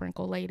sprinkle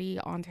lady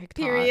on TikTok.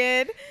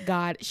 Period.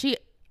 God,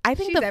 I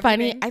think She's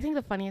everything. I think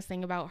the funniest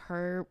thing about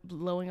her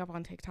blowing up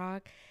on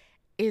TikTok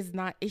is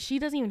she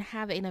doesn't even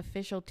have an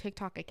official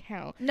TikTok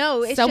account.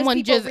 No, it's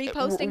someone just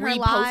people reposting her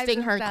lives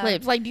and her stuff.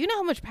 clips. Like, do you know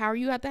how much power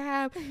you have to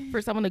have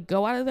for someone to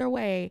go out of their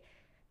way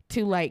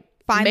to like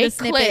Find make the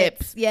snippets.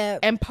 clips Yeah.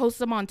 and post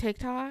them on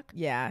TikTok?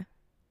 Yeah.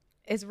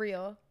 It's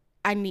real.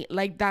 I need,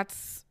 like,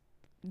 that's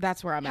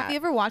where I'm Have at. you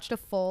ever watched a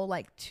full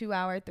like 2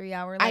 hour, 3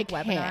 hour like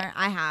I webinar? can't.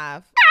 I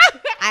have.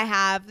 I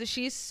have.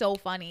 She's so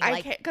funny. I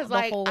like, can't, because the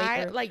like whole way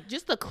I through. like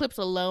just the clips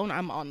alone,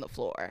 I'm on the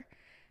floor.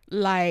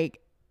 Like,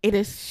 it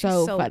is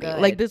so so funny. good.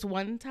 Like, this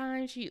one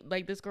time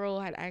this girl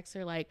had asked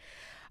her, like,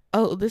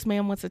 oh, this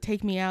man wants to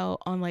take me out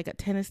on like a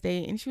tennis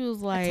date, and she was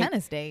like, A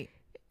tennis date.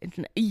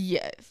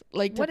 Yes,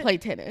 like to What play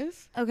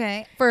tennis.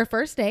 Okay. For a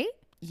first date?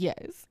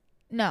 Yes.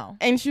 No.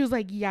 And she was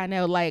like, yeah,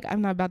 no, like,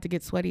 I'm not about to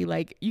get sweaty.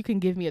 Like, you can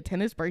give me a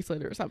tennis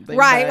bracelet or something.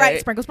 Right, but right.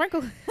 Sprinkle,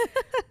 sprinkle.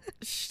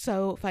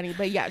 So funny.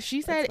 But yeah,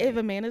 she said if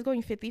a man is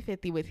going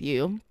 50-50 with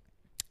you,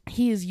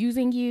 he is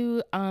using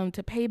you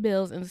to pay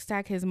bills and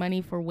stack his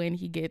money for when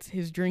he gets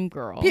his dream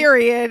girl.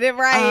 Period.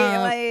 Right.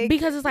 Like,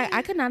 Because it's like,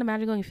 I could not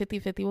imagine going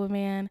 50-50 with a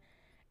man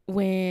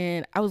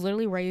when I was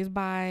literally raised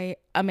by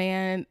a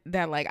man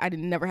that, like, I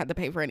never had to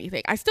pay for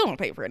anything. I still don't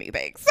pay for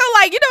anything. So,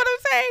 like, you know what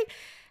I'm saying?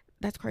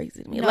 That's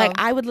crazy to me. No, like,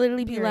 I would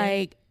literally be period.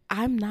 like,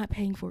 I'm not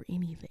paying for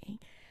anything.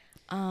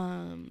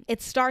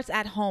 It starts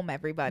at home,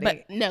 everybody.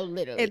 But no,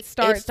 literally, It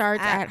starts at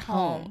at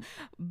home. home.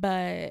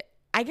 But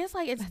I guess,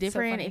 like, it's That's so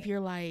different funny. if you're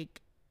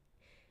like,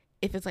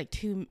 if it's like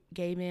two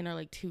gay men or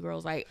like two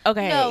girls. Like,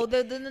 okay, No,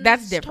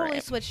 that's it's different. Totally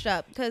switched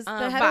up because the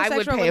but I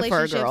would heterosexual pay for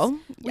a relationships, girl.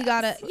 we Yes.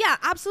 gotta, yeah,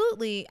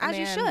 absolutely, as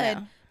you Man,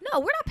 should. no. No,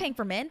 we're not paying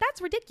for men.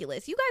 That's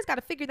ridiculous. You guys got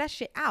to figure that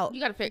shit out.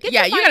 You gotta figure. Get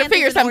Yeah, your you gotta finances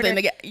figure in something.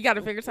 order. You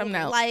gotta figure something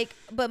out. Like,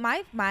 but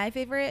my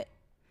favorite,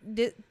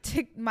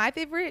 my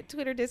favorite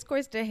Twitter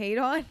discourse to hate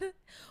on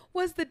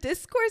was the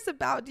discourse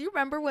about. Do you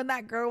remember when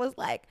that girl was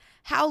like,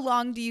 "How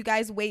long do you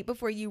guys wait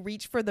before you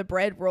reach for the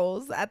bread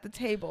rolls at the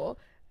table?"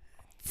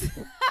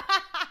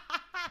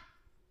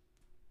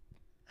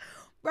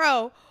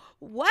 Bro,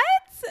 what?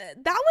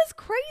 That was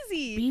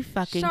crazy. Be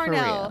fucking for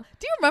Charnel, real.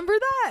 do you remember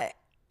that?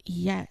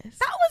 Yes.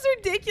 That was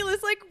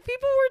ridiculous. Like,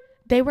 people were.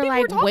 They were People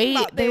like, were talking wait.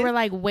 about They this. were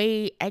like,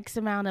 wait X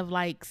amount of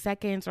like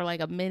seconds or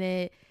like a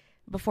minute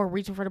before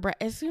reaching for the bread.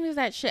 As soon as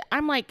that shit,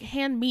 I'm like,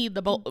 hand me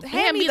the bowl.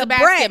 Hand me the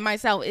basket bread.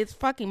 myself. It's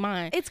fucking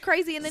mine. It's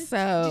crazy. And then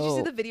So- did you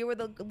see the video where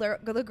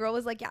the girl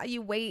was like, yeah,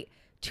 you wait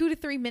 2 to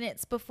 3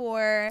 minutes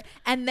before,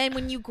 and then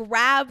when you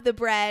grab the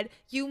bread,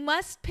 you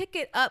must pick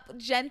it up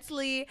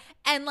gently,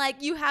 and like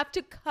you have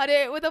to cut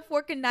it with a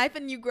fork and knife,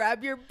 and you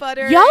grab your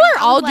butter. Y'all and are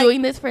I'm all like,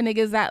 doing this for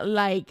niggas that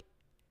like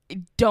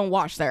don't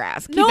wash their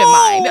ass. Keep No. in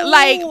mind,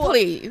 like,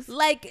 please.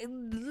 like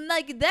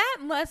that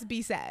must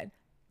be said.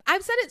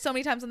 I've said it so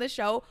many times on this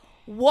show.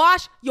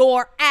 Wash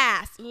your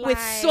ass with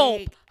soap,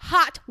 Like-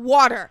 hot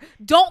water.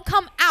 Don't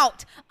come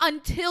out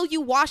until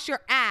you wash your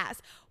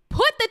ass.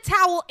 Put the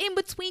towel in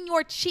between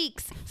your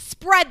cheeks.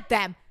 Spread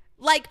them.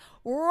 Like,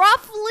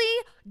 roughly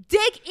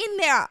dig in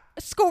there.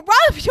 Scrub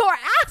your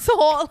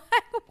asshole.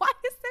 Like, why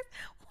is this?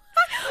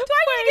 Do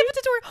I need to give a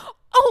tutorial?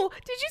 Oh,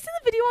 did you see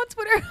the video on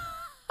Twitter?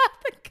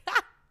 The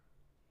guy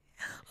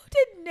who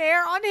did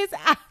Nair on his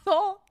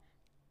asshole.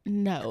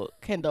 No,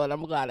 Kendall, and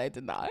I'm glad I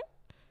did not.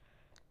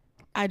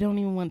 I don't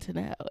even want to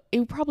know.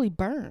 It probably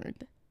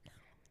burned.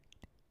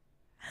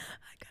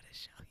 I gotta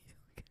show you.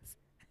 'Cause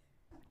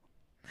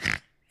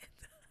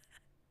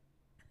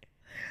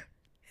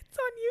it's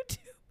on YouTube.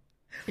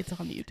 It's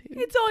on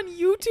YouTube. It's on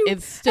YouTube.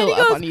 It's still And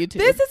he up goes, on YouTube.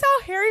 This is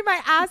how hairy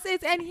my ass is,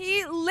 and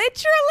he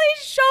literally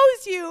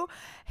shows you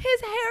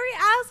his hairy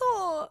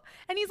asshole,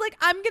 and he's like,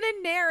 "I'm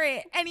gonna nair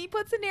it," and he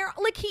puts a nair.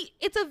 Like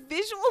it's a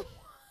visual.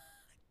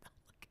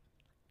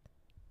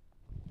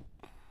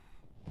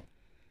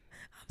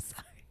 I'm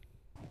sorry.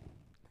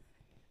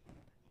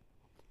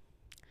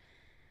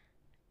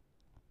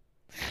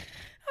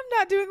 I'm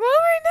not doing well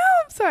right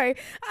now. I'm sorry.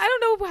 I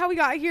don't know how we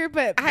got here,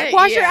 but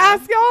wash your yeah.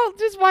 ass, y'all.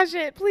 Just wash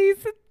it, please.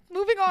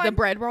 Moving on. The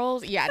bread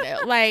rolls, yeah,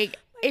 no. Like,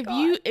 if God.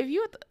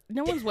 you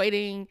no one's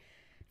waiting.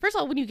 First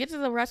of all, when you get to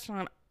the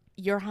restaurant,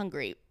 you're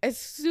hungry. As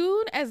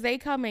soon as they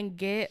come and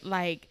get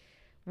like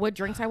what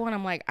drinks I want,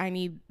 I'm like, I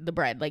need the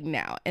bread like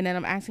now, and then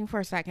I'm asking for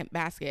a second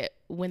basket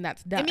when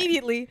that's done.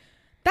 Immediately.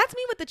 That's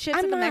me with the chips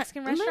I'm at the not,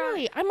 Mexican restaurant.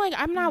 literally, I'm like,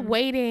 I'm not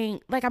waiting.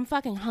 Like, I'm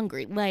fucking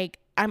hungry. Like,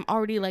 I'm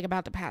already like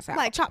about to pass out.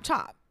 Like chop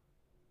chop.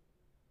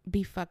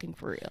 Be fucking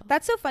for real.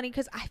 That's so funny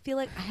because I feel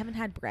like I haven't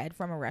had bread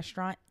from a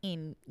restaurant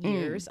in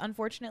years,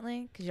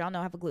 unfortunately, because y'all know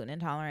I have a gluten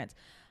intolerance.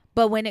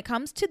 But when it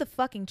comes to the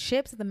fucking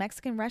chips at the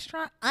Mexican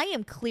restaurant, I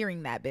am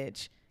clearing that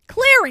bitch.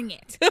 Clearing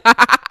it.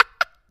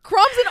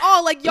 Crumbs and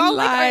all. Like, y'all,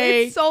 like,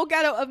 it's so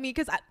ghetto of me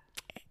because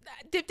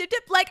dip, dip,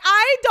 dip. Like,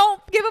 I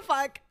don't give a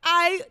fuck.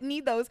 I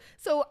need those.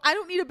 So I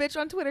don't need a bitch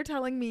on Twitter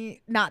telling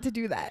me not to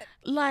do that.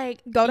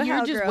 Like, Go to you're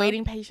hell, just girl.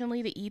 waiting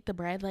patiently to eat the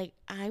bread. Like,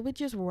 I would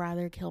just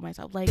rather kill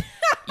myself. Like,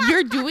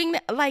 you're doing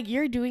that. Like,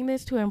 you're doing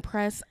this to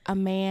impress a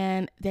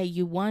man that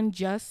you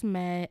just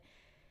met.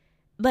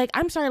 Like,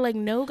 I'm sorry, like,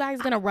 no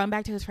guy's gonna run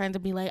back to his friends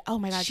and be like, oh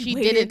my god, she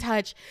didn't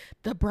touch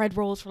the bread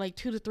rolls for like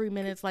 2 to 3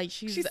 minutes. Like,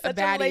 she's a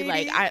baddie.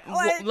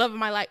 Like, loving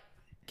my life.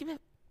 Give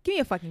me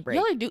a fucking break.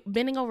 Y'all like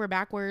bending over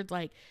backwards,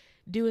 like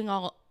doing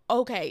all.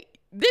 Okay,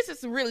 this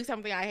is really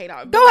something I hate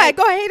on. Go ahead,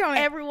 hate on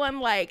it. Everyone,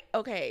 like,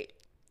 okay,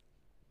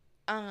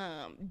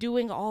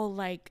 doing all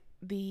like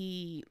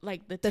the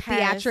tests,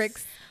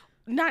 theatrics.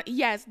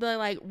 The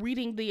like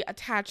reading the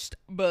attached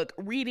book,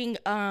 reading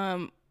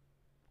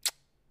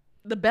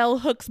the bell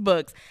hooks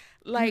books,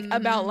 like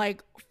about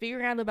like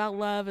figuring out about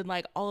love and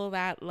like all of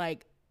that,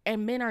 like,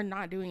 and men are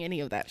not doing any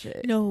of that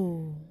shit.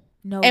 No,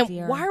 and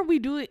dear. why are we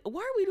doing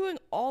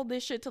all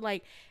this shit to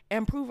like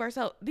improve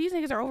ourselves? These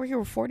niggas are over here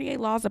with 48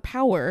 laws of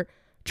power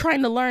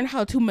trying to learn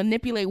how to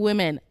manipulate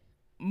women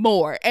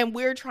more, and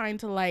we're trying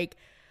to like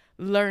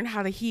learn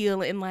how to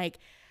heal and like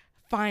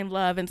find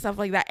love and stuff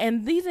like that,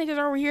 and these niggas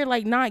are over here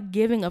like not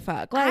giving a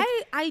fuck. Like,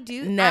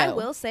 I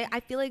will say,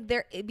 I feel like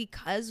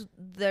because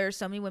there's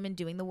so many women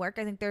doing the work,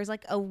 I think there's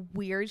like a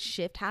weird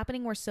shift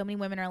happening where so many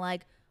women are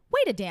like,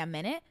 wait a damn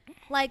minute,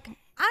 like,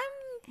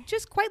 I'm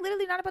just quite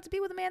literally not about to be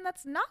with a man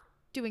that's not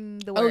doing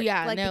the work. Oh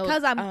yeah, like, no,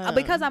 because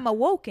I'm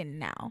awoken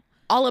now.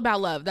 All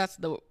About Love, that's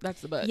the book.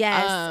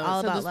 Yes, All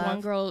About Love. So this one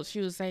girl, she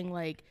was saying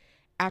like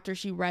after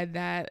she read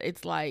that,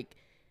 it's like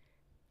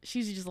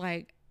she's just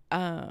like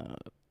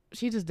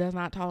she just does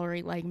not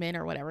tolerate like men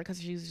or whatever,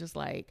 because she's just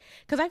like,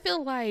 because I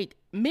feel like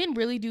men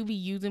really do be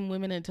using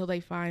women until they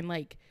find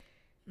like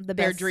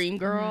their dream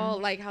girl,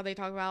 like how they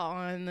talk about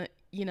on,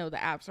 you know, the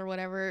apps or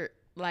whatever,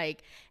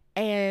 like.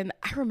 And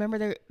I remember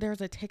there was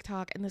a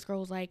TikTok and this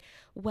girl was like,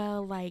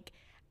 well, like,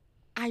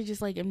 I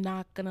just like am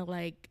not gonna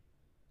like,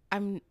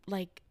 I'm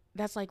like,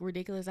 that's like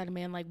ridiculous that a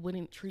man like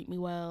wouldn't treat me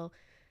well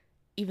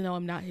even though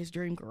I'm not his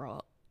dream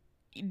girl.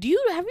 Have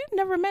you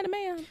never met a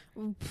man?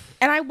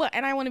 And I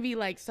want to be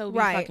like, so be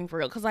fucking for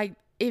real, because like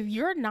if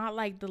you're not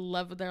like the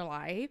love of their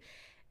life,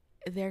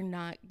 they're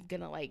not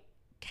gonna like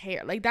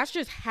care. Like, that's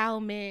just how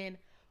men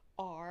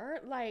are,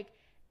 like,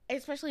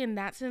 especially in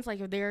that sense. Like,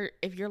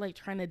 if you're like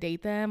trying to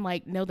date them,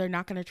 like, no, they're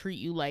not gonna treat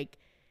you like,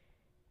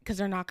 because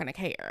they're not gonna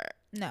care.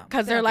 No,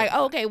 because they're like,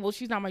 oh, okay, well,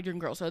 she's not my dream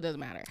girl, so it doesn't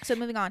matter. So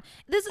moving on,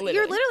 you're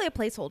literally a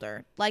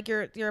placeholder. Like,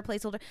 you're a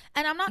placeholder,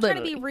 and I'm not trying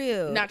to be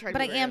rude,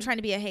 but I am trying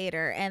to be a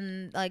hater,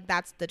 and like,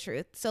 that's the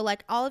truth. So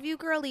like, all of you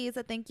girlies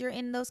that think you're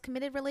in those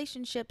committed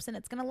relationships and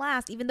it's gonna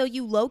last, even though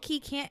you low key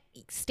can't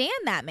stand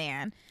that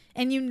man,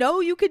 and you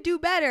know you could do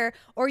better,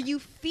 or you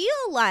feel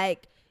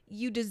like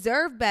you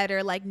deserve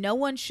better, like no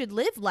one should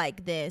live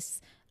like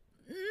this.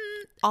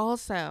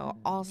 Also,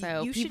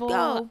 you people, should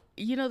go.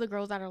 You know, the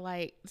girls that are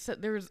like, so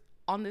there's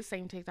on this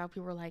same TikTok,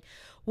 people were like,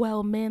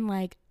 well, men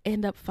like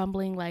end up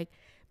fumbling like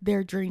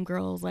their dream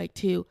girls, like,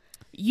 too.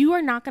 You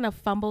are not gonna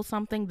fumble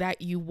something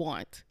that you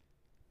want,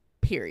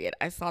 period.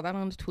 I saw that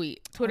on the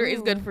tweet. Twitter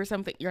is good for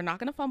something. You're not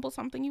gonna fumble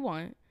something you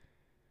want.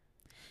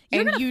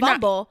 You're gonna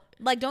fumble.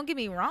 Like, don't get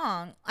me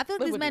wrong. I feel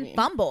like these men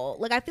fumble.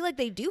 Like, I feel like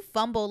they do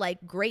fumble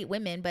like great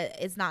women, but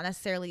it's not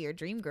necessarily your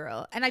dream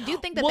girl. And I do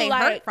think that they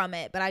hurt from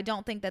it, but I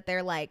don't think that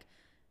they're like,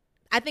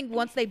 I think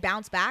once they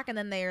bounce back and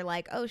then they're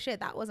like, oh shit,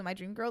 that wasn't my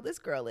dream girl, this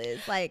girl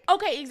is. Like,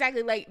 okay,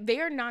 exactly. Like,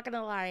 they're not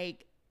gonna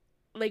like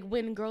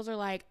when girls are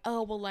like,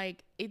 oh well,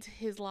 like, it's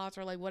his loss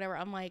or like whatever.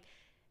 I'm like,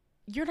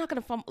 you're not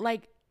gonna fumble.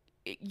 Like,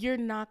 you're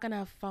not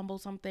gonna fumble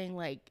something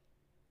like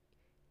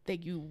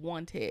that you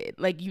wanted.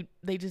 Like,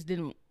 they just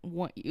didn't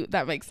want you.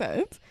 That makes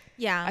sense.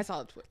 Yeah, I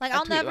saw it. Like,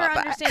 I'll never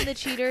understand the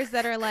cheaters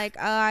that are like,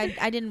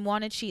 I didn't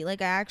want to cheat.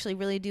 Like, I actually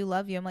really do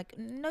love you. I'm like,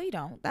 no, you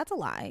don't. That's a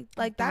lie.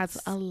 Like, that's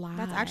a lie.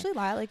 That's actually a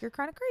lie. Like, you're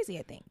kind of crazy,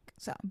 I think.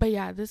 So, but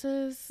yeah, this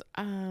is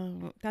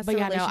that's the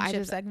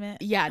relationship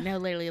segment. Yeah, no,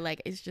 literally,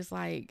 like, it's just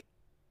like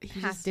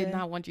he just did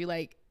not want you.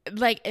 Like,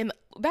 and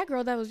that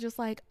girl that was just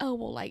like, oh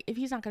well, like, if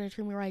he's not gonna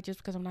treat me right just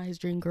because I'm not his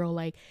dream girl,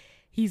 like,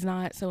 he's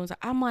not so and so.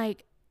 I'm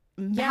like,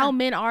 how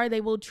men are,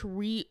 they will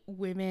treat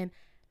women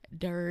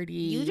dirty.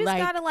 You just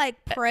gotta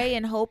like pray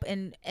and hope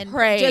and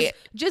pray.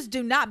 Just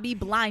do not be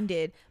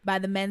blinded by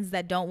the men's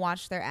that don't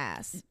wash their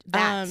ass.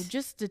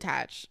 Just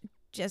detach.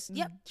 Just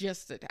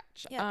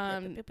detach.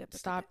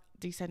 Stop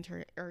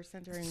decentering or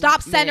centering.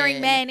 Stop centering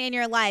men in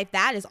your life.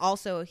 That is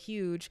also a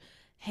huge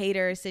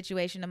hater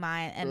situation of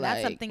mine, and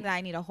that's something that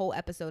I need a whole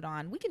episode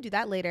on. We can do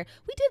that later.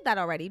 We did that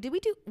already.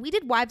 We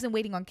did Wives in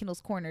Waiting on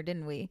Kindle's Corner,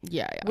 didn't we?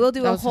 Yeah. We'll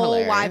do a whole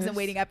hilarious Wives in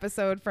Waiting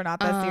episode for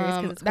Not That Serious,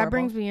 because it's horrible. That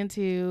brings me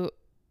into,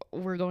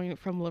 we're going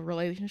from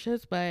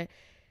relationships, but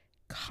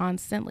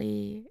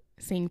constantly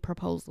seeing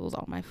proposals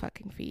on my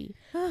fucking feed.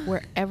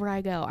 Wherever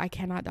I go, I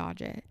cannot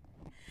dodge it.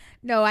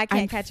 No, I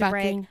can't catch a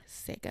break. I'm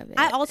sick of it.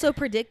 I also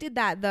predicted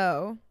that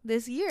though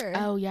this year.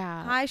 Oh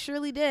yeah, I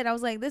surely did. I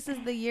was like, this is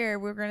the year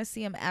we're gonna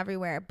see them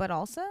everywhere. But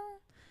also,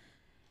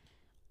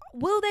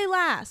 will they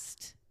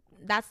last?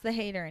 That's the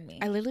hater in me.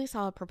 I literally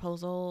saw a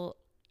proposal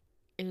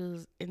it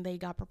was, and they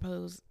got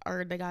proposed,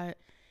 or they got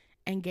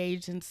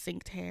engaged in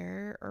Cinque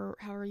Terre, or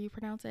however you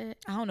pronounce it.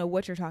 I don't know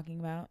what you're talking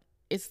about.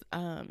 It's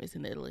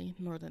in Italy,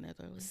 northern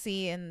Italy.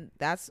 See, and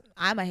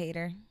I'm a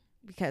hater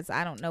because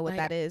I don't know what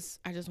that is.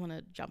 I just want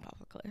to jump off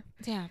a cliff.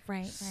 Yeah,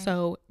 right.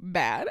 So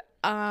bad.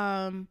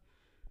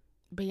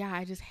 But yeah,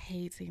 I just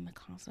hate seeing the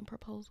constant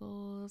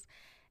proposals.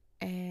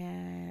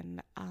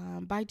 And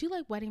but I do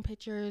like wedding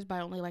pictures, but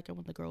I only like it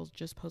when the girl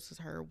just posts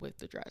her with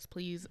the dress.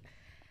 Please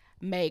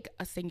make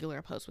a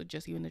singular post with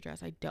just you in the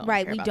dress. I don't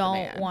care we about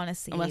don't want to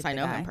see unless I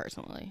know guy. him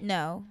personally.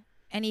 No.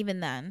 And even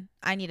then,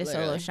 I need a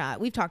solo shot.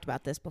 We've talked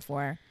about this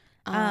before.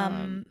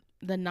 The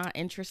not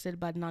interested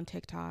button on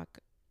TikTok,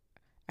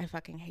 I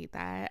fucking hate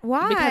that.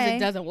 Why? Because it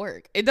doesn't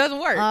work. It doesn't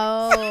work.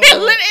 Oh.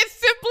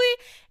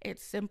 it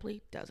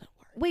simply doesn't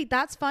work. Wait,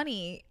 that's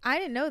funny. I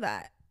didn't know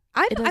that.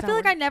 I feel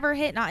like I never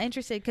hit not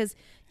interested because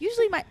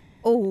usually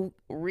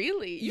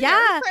really? You yeah.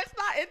 never press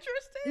not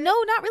interested? No,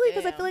 not really,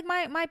 because I feel like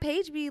my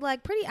page be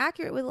like pretty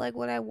accurate with like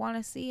what I want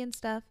to see and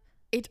stuff.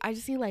 I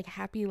just see like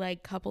happy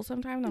like couples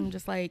sometimes. I'm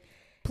just like,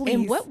 please.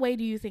 In what way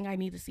do you think I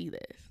need to see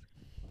this?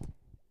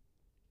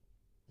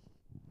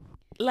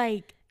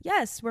 Like,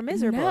 yes, we're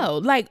miserable. No,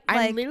 like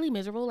I'm literally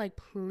miserable. Like,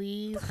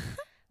 please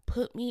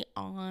put me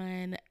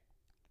on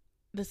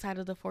the side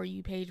of the For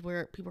You page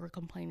where people are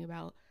complaining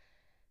about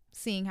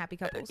seeing happy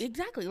couples.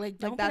 Exactly. Like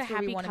don't put a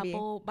happy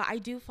couple. But I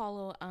do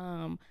follow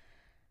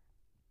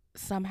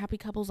some happy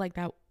couples like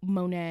that,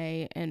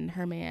 Monet and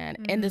her man,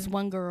 and this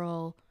one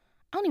girl.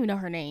 I don't even know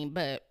her name,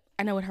 but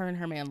I know what her and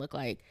her man look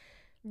like.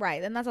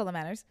 Right, and that's all that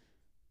matters.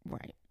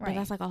 Right. But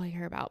that's like all I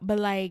hear about. But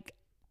like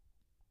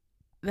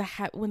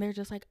when they're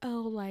just like,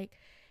 oh, like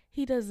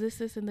he does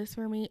this and this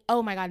for me.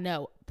 Oh my God,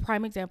 no.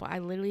 Prime example. I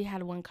literally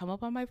had one come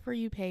up on my For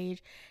You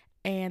page,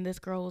 and this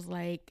girl was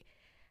like,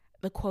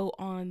 the quote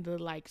on the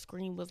like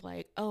screen was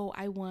like, oh,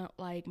 I want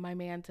like my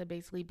man to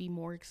basically be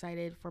more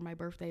excited for my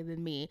birthday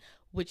than me,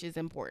 which is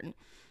important.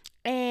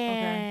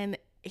 And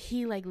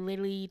he like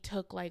literally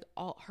took like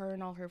all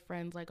her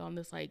friends like on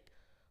this like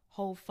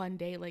whole fun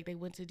date. Like they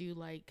went to do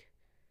like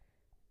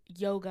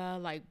yoga,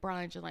 like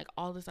brunch, and like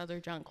all this other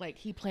junk. Like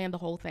he planned the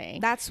whole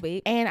thing. That's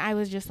sweet. And I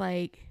was just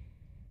like,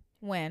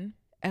 when?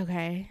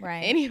 Okay.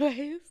 Right.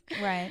 Anyways.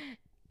 Right.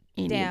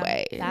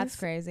 Anyways. Damn, that's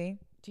crazy.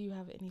 Do you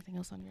have anything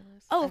else on your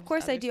list? Oh, of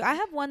course I do. I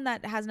have one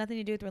that has nothing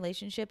to do with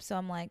relationships, so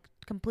I'm like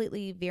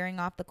completely veering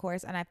off the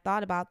course, and I've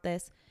thought about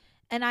this,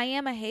 and I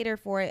am a hater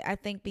for it, I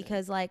think,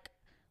 because like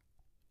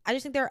I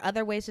just think there are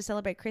other ways to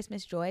celebrate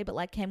Christmas joy, but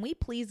like, can we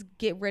please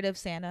get rid of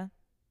Santa?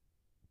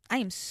 I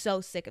am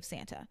so sick of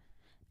Santa.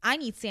 I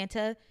need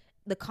Santa,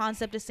 the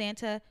concept of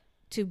Santa,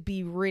 to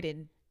be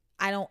ridden.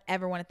 I don't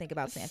ever want to think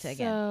about Santa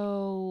again.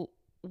 So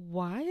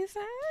why is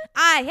that?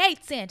 I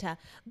hate Santa.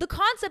 The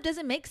concept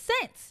doesn't make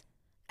sense.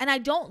 And I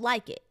don't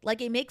like it.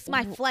 Like, it makes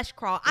my flesh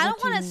crawl. I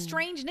don't want a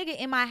strange nigga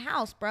in my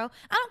house, bro.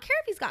 I don't care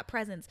if he's got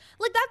presents.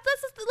 Like,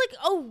 that's just like,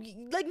 oh,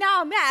 like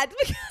now I'm mad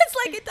because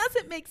like it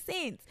doesn't make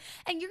sense.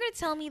 And you're gonna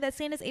tell me that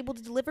Santa's able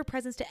to deliver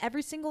presents to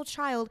every single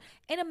child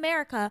in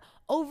America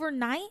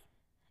overnight?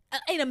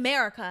 In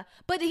America,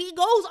 but he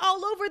goes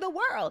all over the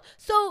world.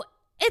 So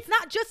it's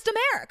not just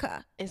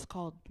America. It's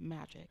called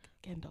magic,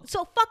 Kendall.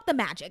 So fuck the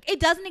magic.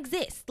 It doesn't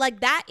exist. Like,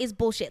 that is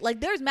bullshit.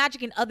 Like, there's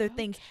magic in other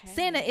things.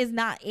 Santa is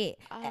not it.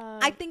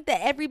 I think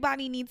that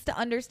everybody needs to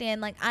understand,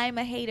 like, I'm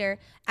a hater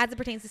as it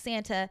pertains to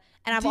Santa,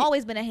 and I've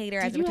always been a hater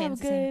as it pertains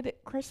to Santa. Did you have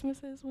good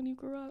Christmases when you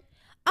grew up?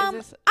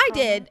 I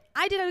did,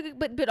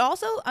 but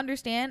also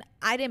understand,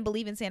 I didn't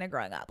believe in Santa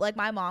growing up. Like,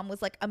 my mom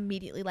was like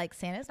immediately like,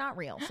 Santa's not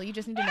real, so you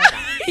just need to know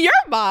that. Your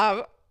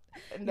mom.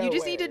 No, you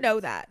just need to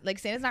know that. Like,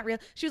 Santa's not real.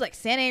 She was like,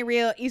 Santa ain't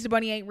real. Easter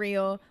Bunny ain't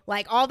real.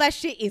 Like, all that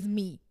shit is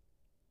me.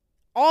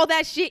 All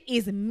that shit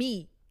is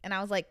me. And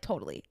I was like,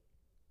 totally.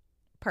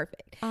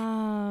 Perfect.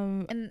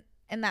 And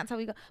that's how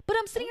we go. But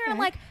I'm sitting here and I'm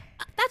like,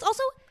 that's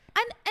also,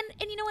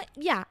 and you know what?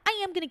 Yeah,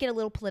 I am going to get a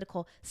little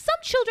political. Some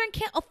children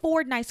can't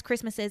afford nice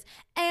Christmases.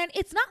 And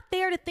it's not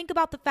fair to think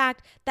about the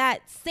fact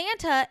that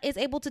Santa is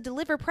able to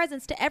deliver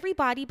presents to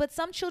everybody, but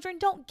some children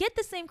don't get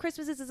the same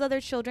Christmases as other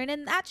children.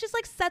 And that just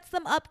like sets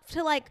them up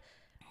to like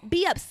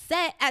be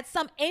upset at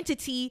some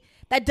entity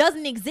that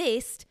doesn't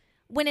exist,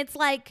 when it's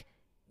like,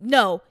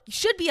 no, you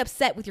should be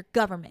upset with your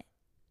government.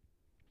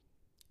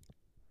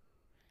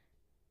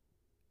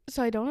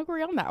 So I don't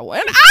agree on that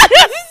one.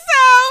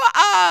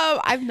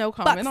 I have no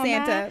comment on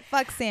Santa. that.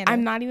 Fuck Santa.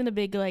 I'm not even a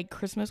big like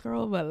Christmas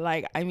girl, but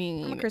like, I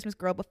mean, I'm a Christmas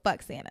girl, but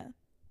fuck Santa.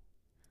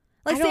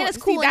 Like, Santa's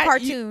cool in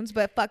cartoons,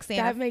 but fuck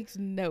Santa. That makes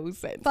no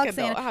sense. Fuck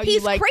Santa.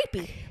 He's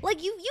creepy.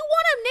 Like, you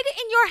want a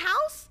nigga in your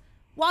house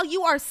while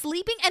you are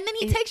sleeping, and then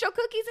he takes your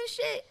cookies and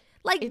shit?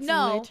 Like, it's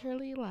no.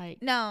 literally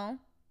like, no.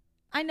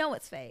 I know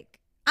it's fake.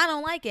 I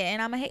don't like it,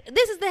 and I'm a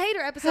this is the hater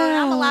episode, and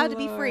I'm allowed to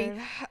be free.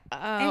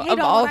 And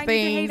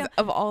hate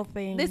of all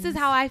things. This is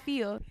how I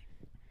feel.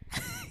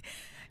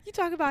 You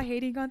talk about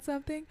hating on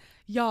something,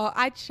 y'all.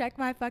 I checked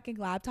my fucking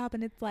laptop,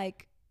 and it's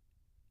like,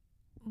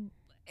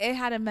 it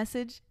had a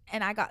message,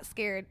 and I got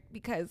scared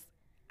because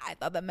I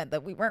thought that meant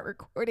that we weren't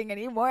recording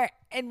anymore,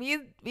 and me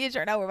and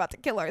Charnel were about to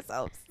kill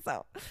ourselves.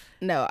 So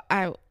No,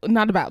 I'm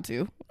not about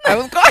to. I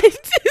was going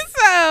to.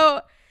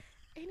 So,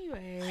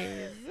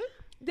 anyways,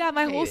 yeah,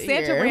 my whole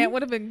Santa here. rant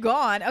would have been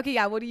gone. Okay,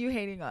 yeah. What are you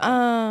hating on?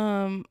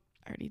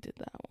 I already did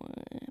that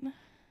one.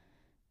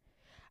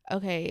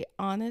 Okay,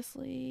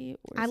 honestly,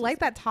 I like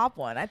that top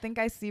one. I think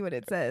I see what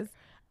it says.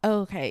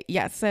 Okay,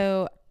 yeah.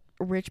 So,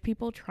 rich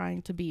people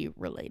trying to be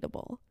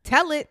relatable.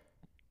 Tell it.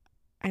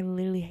 I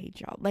literally hate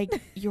y'all. Like,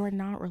 you're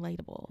not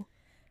relatable.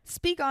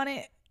 Speak on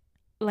it.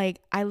 Like,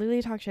 I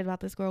literally talk shit about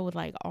this girl with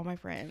like all my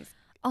friends,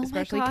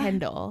 especially my God.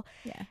 Kendall.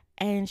 Yeah.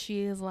 And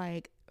she is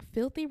like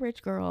filthy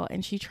rich girl,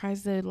 and she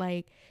tries to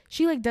like,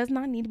 she like does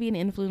not need to be an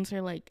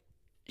influencer. Like,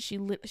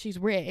 she's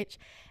rich,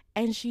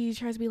 and she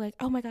tries to be like,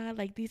 oh my God,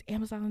 like these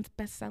Amazon's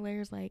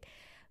bestsellers, like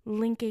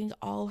linking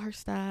all her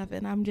stuff,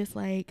 and I'm just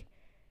like,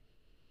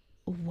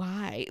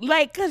 why?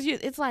 Like, cause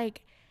it's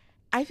like,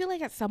 I feel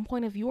like at some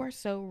point, if you are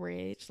so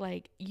rich,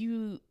 like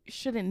you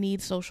shouldn't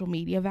need social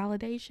media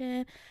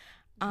validation.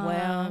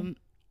 Well,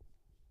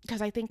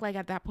 because I think like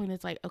at that point,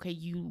 it's like, okay,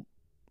 you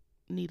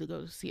need to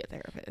go see a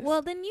therapist.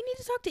 well, then you need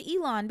to talk to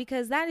Elon,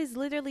 because that is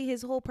literally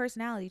his whole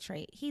personality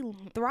trait. He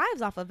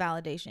thrives off of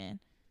validation.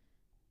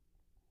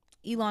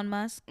 Elon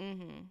Musk.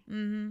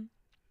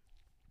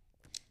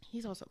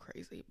 He's also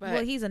crazy, but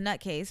Well, he's a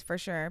nutcase for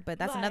sure, but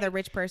that's another Like-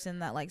 rich person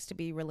that likes to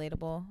be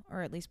relatable,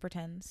 or at least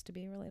pretends to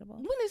be relatable.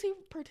 when does he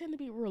pretend to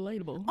be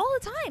relatable? All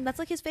the time. That's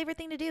like his favorite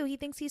thing to do. He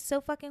thinks he's so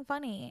fucking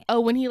funny. Oh,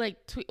 when he like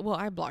well,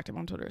 I blocked him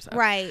on Twitter, so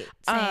Right.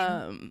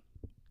 Same.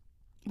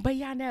 But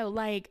yeah, no,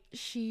 like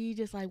she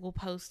just like will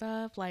post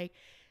stuff, like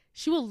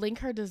she will link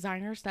her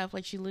designer stuff,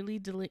 like she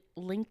literally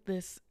linked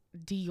this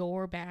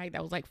Dior bag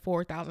that was like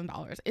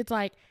 $4,000. It's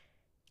like,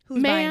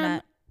 Who's buying ma'am,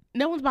 that?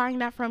 no one's buying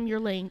that from your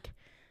link.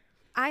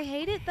 I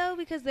hate it though,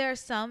 because there are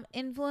some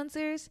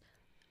influencers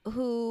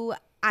who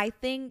I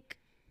think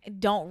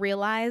don't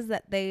realize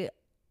that they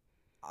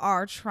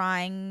are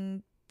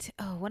trying to,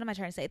 what am I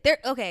trying to say?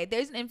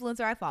 There's an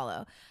influencer I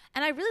follow,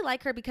 and I really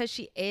like her because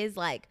she is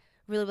like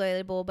really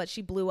relatable, but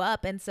she blew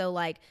up, and so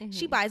like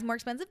she buys more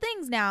expensive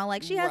things now.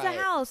 Like she has Right.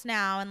 a house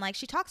now, and like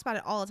she talks about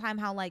it all the time,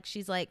 how like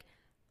she's like,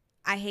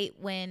 I hate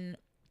when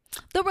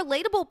the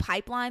relatable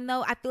pipeline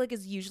though, I feel like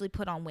is usually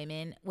put on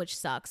women, which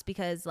sucks,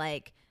 because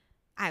like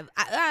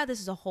this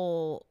is a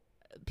whole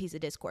piece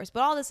of discourse,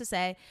 but all this to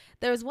say,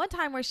 there was one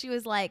time where she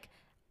was like,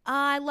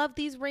 I love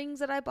these rings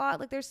that I bought,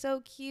 like they're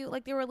so cute,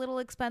 like they were a little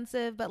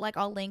expensive, but like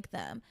I'll link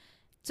them.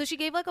 So she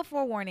gave like a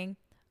forewarning.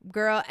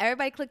 Girl,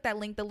 everybody clicked that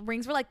link. The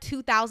rings were like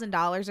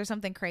 $2,000 or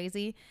something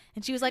crazy,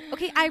 and she was like,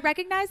 okay, I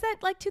recognize that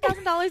like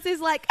 $2,000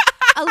 is like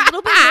a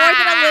little bit more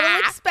than a little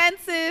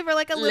expensive, or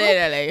like a little,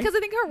 Literally. because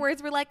I think her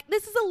words were like,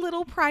 this is a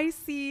little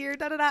pricey, or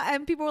da da da,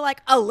 and people were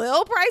like, a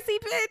little pricey,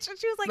 bitch, and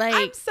she was like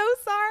I'm so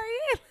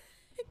sorry.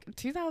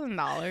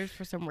 $2,000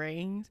 for some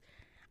rings.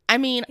 I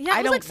mean, Yeah, it I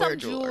was don't like some wear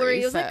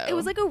jewelry. It was so-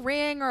 like a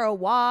ring or a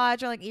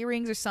watch or like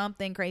earrings or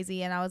something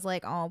crazy, and I was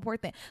like, oh, poor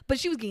thing. But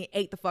she was getting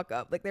ate the fuck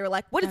up. Like they were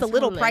like, what is That's a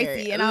little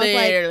hilarious. pricey? And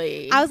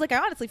I was like, I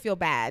honestly feel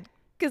bad,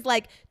 because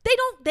like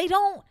they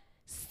don't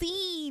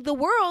see the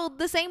world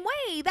the same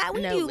way that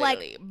we do. Literally.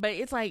 Like But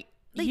it's like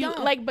They you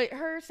don't. like, but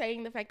her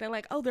saying the fact that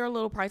like, oh, they're a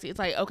little pricey. It's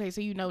like, okay,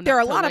 so there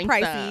are not a lot to of link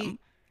pricey, them.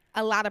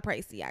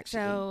 actually.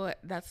 So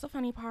that's the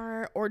funny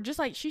part. Or just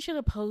like she should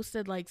have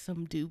posted like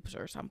some dupes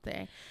or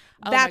something.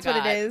 Oh That's my what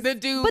it God. is. The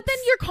dupes. But then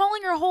you're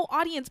calling your whole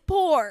audience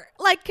poor.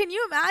 Like, can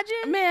you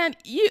imagine? man,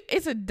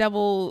 it's a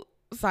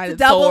double-sided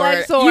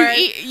Double-edged sword.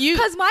 You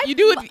 'Cause you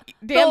do it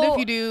damned the- if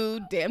you do,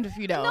 damned if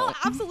you don't. No,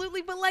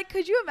 absolutely. But like,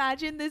 could you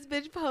imagine this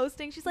bitch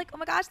posting? She's like, oh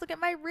my gosh, look at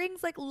my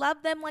rings. Like,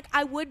 love them. Like,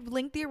 I would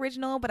link the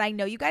original, but I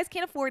know you guys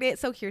can't afford it.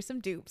 So here's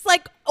some dupes.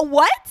 Like,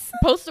 what?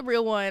 Post the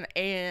real one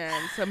and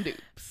some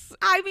dupes.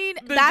 I mean,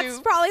 The that's dupes.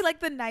 probably like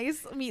the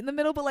nice meet in the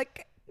middle, but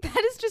like, that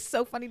is just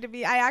so funny to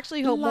me. I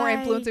actually hope more Like-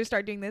 influencers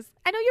start doing this.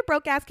 I know your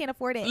broke ass can't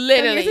afford it.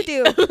 Literally, So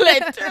here's a dupe.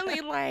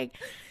 literally, like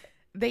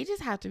they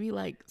just have to be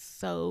like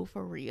so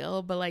for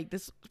real. But like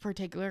this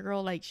particular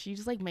girl, like she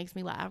just like makes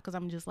me laugh because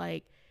I'm just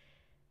like,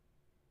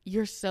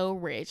 you're so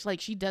rich. Like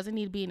she doesn't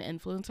need to be an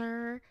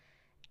influencer,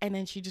 and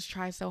then she just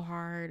tries so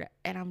hard,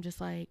 and I'm just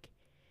like,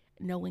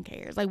 no one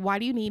cares. Like, why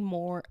do you need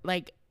more?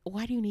 Like,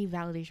 why do you need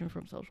validation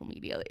from social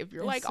media if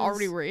you're like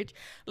already rich?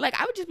 Like,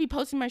 I would just be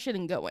posting my shit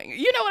and going.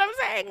 You know what I'm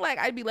saying? Like,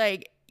 I'd be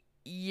like,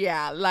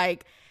 yeah,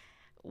 like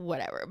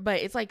whatever. But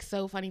it's like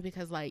so funny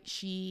because like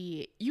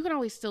you can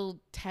always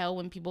still tell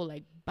when people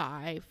like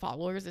buy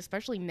followers,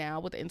 especially now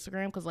with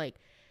Instagram, because like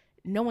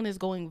no one is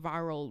going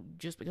viral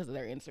just because of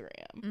their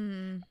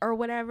Instagram or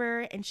whatever.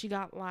 And she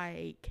got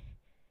like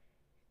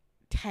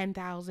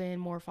 10,000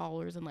 more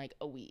followers in like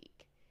a week.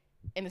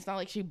 And it's not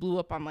like she blew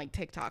up on like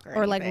TikTok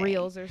or like anything.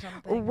 reels or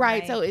something.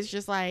 Right. So it's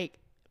just like,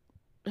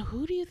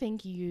 who do you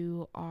think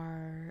you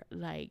are?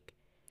 Like,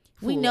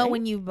 We know fooling.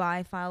 when you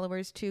buy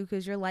followers too,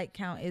 because your like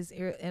count is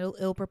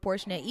ill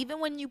proportionate. Even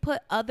when you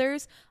put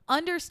others,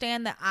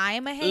 understand that I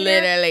am a hater,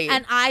 Literally.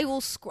 and I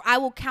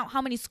will count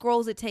how many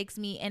scrolls it takes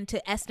me and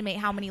to estimate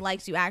how many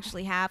likes you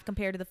actually have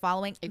compared to the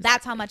following. Exactly.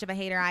 That's how much of a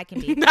hater I can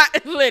be.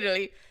 Not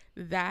literally.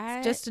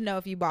 That Just to know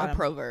if you bought a them.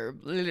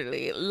 proverb,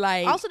 literally.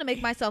 Like, Also to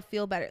make myself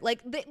feel better.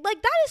 Like that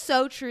is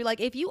so true. Like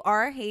if you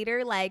are a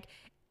hater, like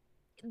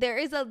there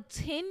is a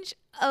tinge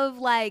of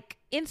like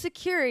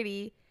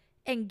insecurity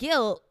and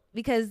guilt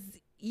because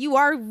you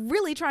are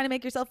really trying to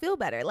make yourself feel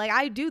better. Like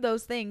I do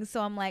those things,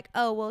 so I'm like,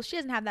 oh well, she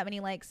doesn't have that many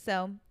likes,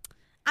 so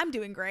I'm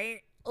doing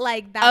great.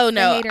 Like that's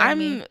the hater in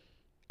me.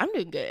 I'm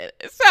doing good.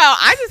 So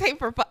I just hate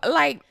for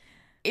like,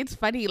 it's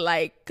funny,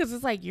 like, because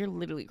it's like you're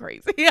literally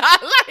crazy. I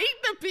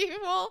like the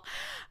people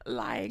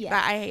like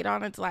that I hate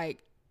on. It's like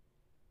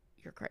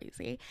you're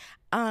crazy.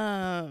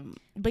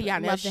 But yeah,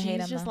 no, Love to hate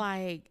she's 'em, just though.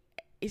 like,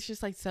 it's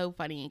just like so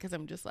funny because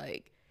I'm just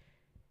like,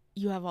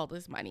 you have all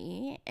this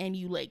money and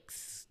you like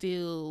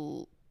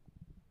still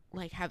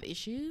like have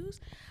issues.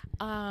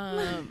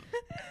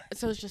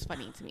 So it's just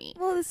funny to me.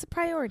 Well, it's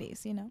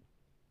priorities, you know.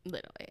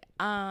 Literally.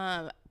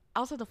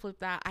 Also to flip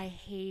that, I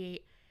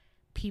hate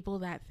people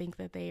that think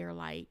that they are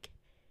like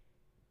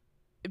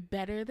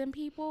better than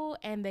people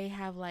and they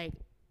have like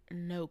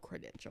no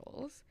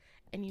credentials.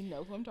 And you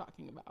know who I'm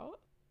talking about.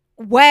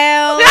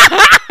 Well,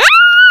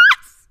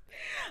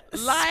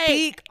 Like,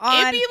 speak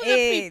on it be the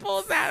it.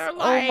 people that are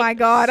like, oh my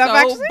god, so I'm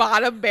actually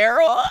bottom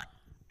barrel,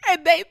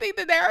 and they think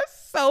that they're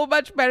so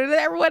much better than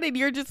everyone, and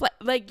you're just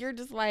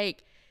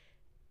like,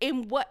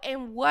 in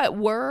what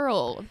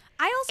world?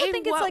 I also In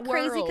think it's what like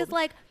crazy because world?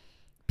 like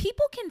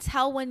people can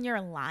tell when you're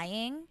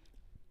lying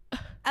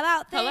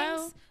about things,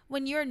 Hello?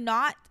 when you're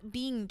not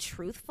being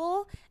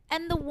truthful,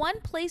 and the one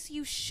place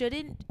you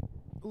shouldn't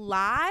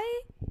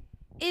lie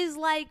is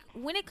like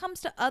when it comes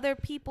to other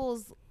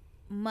people's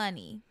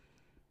money.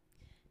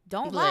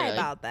 Don't lie Literally.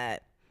 about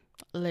that.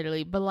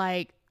 Literally, but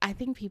like, I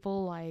think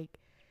people like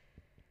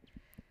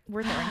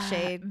We're throwing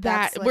shade. that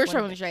That's, like, we're one-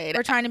 throwing shade.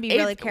 We're trying to be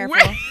really careful.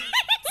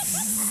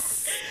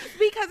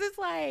 Because it's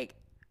like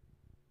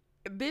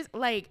this,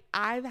 like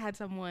I've had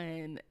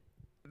someone,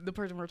 the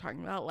person we're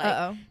talking about, like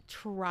Uh-oh.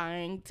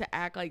 trying to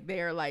act like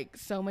they're like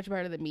so much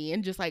better than me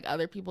and just like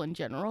other people in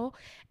general,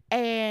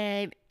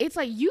 and it's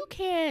like you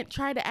can't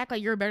try to act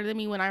like you're better than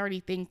me when I already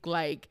think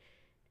like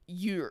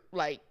you're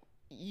like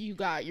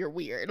you're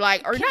weird,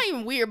 like, or not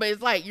even weird, but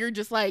it's like you're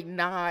just like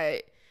not.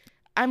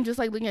 I'm just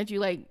like looking at you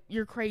like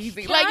you're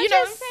crazy. Like, you know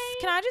what I'm saying?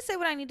 Can I just say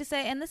what I need to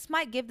say? And this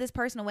might give this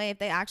person away if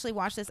they actually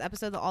watch this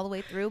episode all the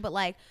way through. But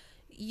like,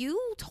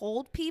 you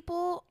told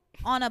people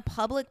on a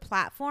public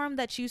platform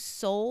that you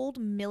sold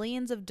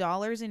millions of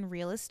dollars in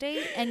real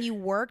estate and you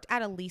worked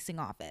at a leasing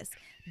office.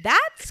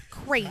 That's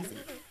crazy.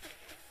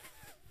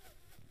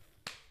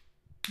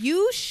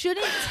 You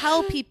shouldn't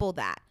tell people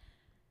that.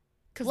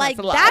 'Cause Like,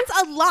 that's a lie.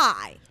 that's a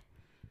lie.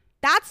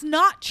 That's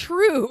not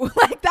true.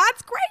 Like,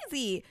 that's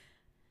crazy.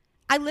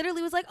 I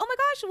literally was like, oh my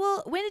gosh,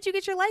 well, when did you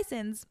get your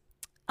license?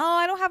 Oh,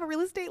 I don't have a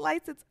real estate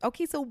license.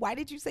 Okay, so why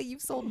did you say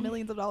you've sold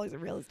millions of dollars in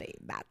real estate?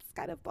 That's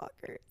kind of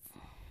bonkers.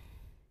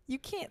 You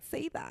can't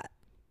say that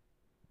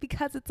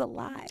because it's a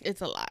lie. It's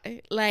a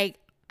lie. Like,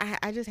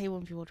 I just hate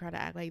when people try to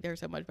act like they're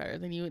so much better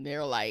than you and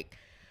they're like,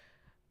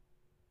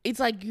 it's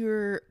like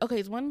you're okay.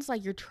 It's one's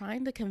like you're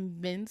trying to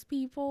convince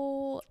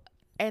people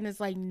and it's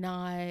like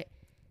not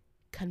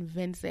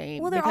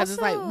convincing. Well, they're because it's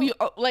also-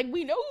 like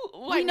we know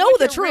like know what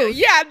the you're really- truth.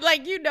 yeah,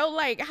 like you know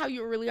like how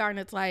you really are, and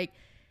it's like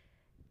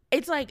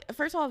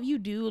first of all, if you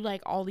do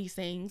like all these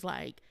things,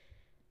 like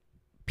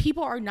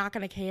people are not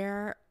gonna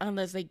care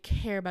unless they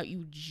care about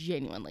you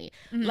genuinely.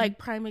 Mhm. Like,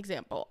 prime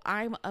example,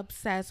 I'm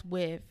obsessed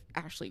with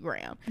Ashley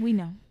Graham. We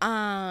know.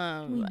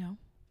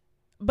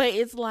 But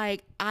it's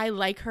like I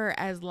like her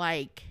as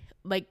like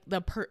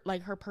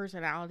like her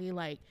personality,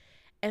 like,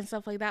 and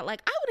stuff like that.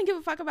 Like, I wouldn't give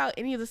a fuck about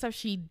any of the stuff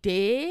she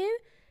did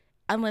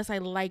unless I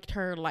liked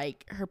her,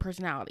 like, her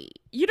personality.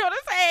 You know what I'm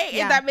saying?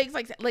 Yeah. If that makes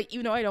like,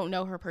 you know, I don't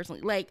know her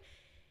personally. Like,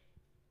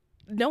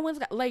 no one's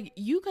got, like,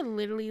 you could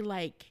literally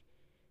like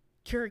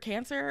cure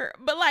cancer,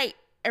 but like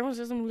everyone's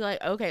just gonna be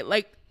like, okay,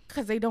 like,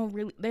 because they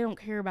don't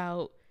care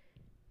about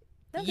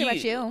Don't care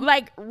about you.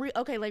 Like,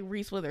 like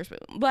Reese Witherspoon,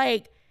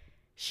 like,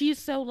 she's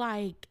so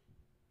like,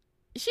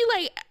 she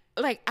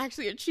like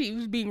actually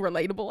achieves being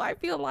relatable, I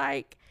feel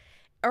like,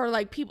 or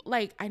like people,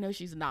 like, I know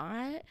she's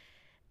not,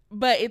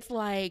 but it's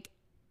like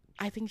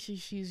I think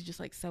she's just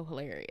like so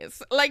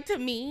hilarious, like, to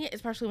me,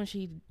 especially when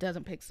she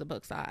doesn't pick the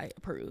books I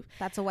approve.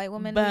 That's a white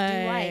woman we do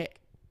like.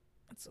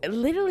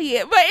 Literally,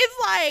 but it's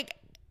like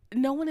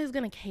no one is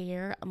gonna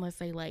care unless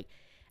they like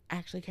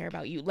actually care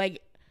about you.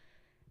 Like,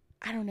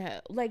 I don't know,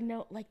 like,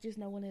 no, like, just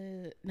no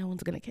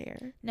one's gonna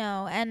care.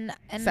 No, and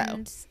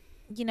So.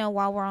 you know,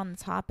 while we're on the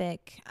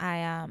topic,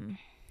 I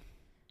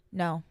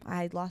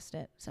lost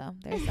it. So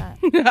there's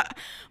that.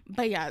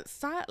 But yeah,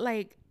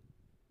 like,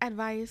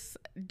 advice,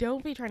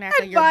 don't be trying to act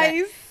like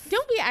you're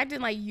don't be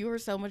acting like you're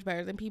so much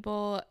better than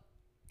people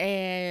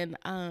and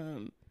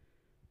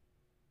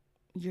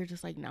you're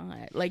just like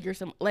not, like, you're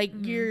some, like,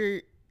 Mhm.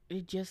 you're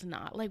just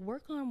not. Like,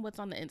 work on what's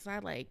on the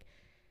inside. Like,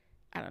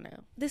 I don't know.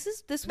 This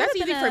That's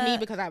easy for me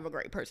because I have a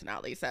great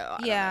personality. So I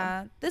don't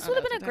know. This would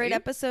have been a great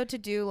episode to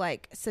do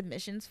like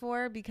submissions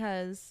for,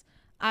 because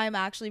I'm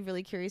actually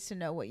really curious to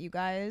know what you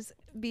guys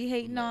be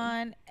hating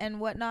on and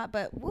whatnot.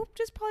 But we'll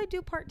just probably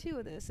do part 2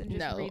 of this and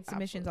just read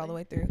submissions all the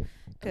way through,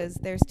 because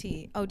there's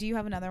tea. Oh, do you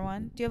have another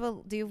one? Do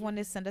you have one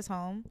to send us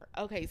home?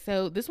 Okay,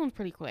 so this one's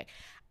pretty quick.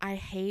 I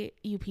hate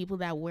you people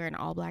that wear an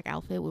all black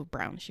outfit with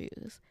brown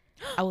shoes.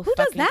 I will Who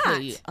does that?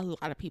 kill you. A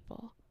lot of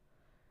people.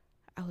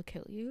 I will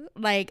kill you.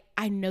 Like,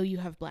 I know you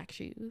have black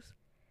shoes.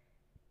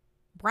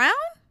 Brown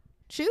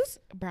shoes?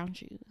 Brown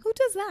shoes. Who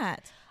does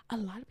that? A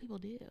lot of people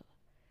do.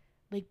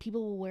 Like,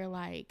 people will wear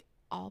like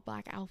all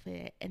black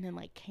outfit and then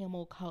like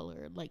camel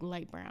colored like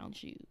light brown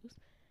shoes.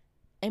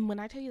 And when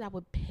I tell you, that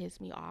would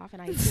piss me off,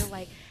 and I feel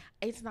like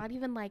it's not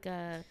even like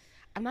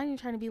I'm not even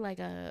trying to be like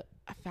a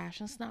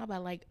fashion snob. I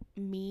like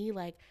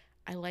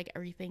I like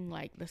everything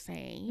like the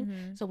same.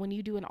 Mm-hmm. So when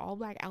you do an all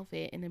black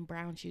outfit and then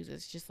brown shoes,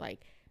 it's just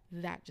like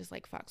that just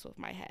like fucks with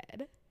my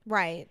head.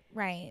 Right.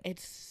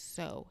 It's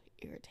so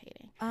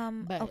irritating.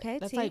 But okay,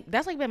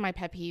 that's like been my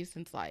pet peeve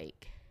since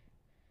like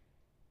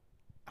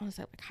I want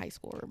to say like high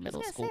school or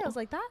middle school. I was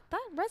like, that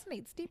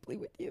resonates deeply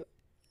with you.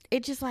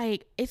 It just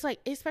like, it's like,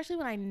 especially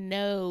when I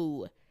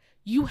know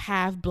you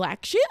have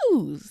black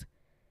shoes.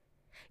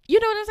 You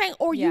know what I'm saying?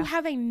 Or you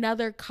have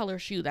another color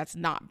shoe that's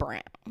not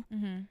brown.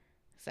 Mm-hmm.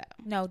 So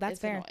no, that's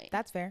fair. Annoying.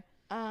 That's fair.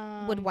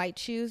 Would white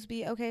shoes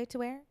be okay to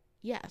wear?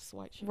 Yes,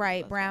 white shoes.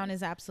 Right, brown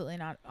is absolutely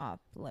not off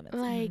limits.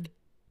 Like,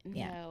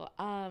 no.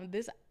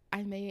 This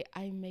I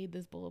made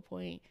this bullet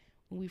point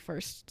when we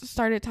first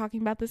started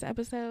talking about this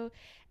episode.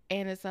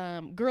 And it's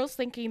girls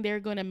thinking they're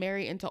gonna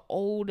marry into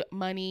old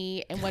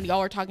money, and when y'all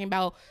are talking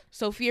about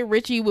Sophia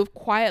Richie with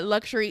quiet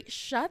luxury,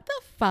 shut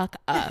the fuck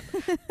up.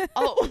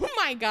 Oh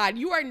my god,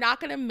 you are not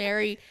gonna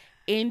marry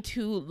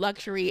into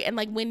luxury. And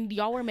like when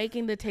y'all were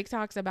making the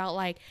TikToks about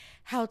like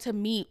how to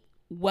meet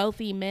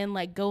wealthy men,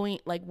 like going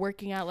like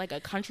working out like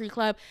a country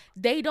club,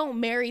 they don't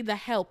marry the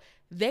help.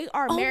 They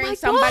are marrying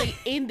somebody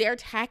in their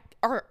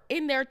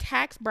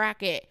tax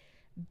bracket.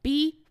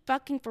 Be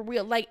fucking for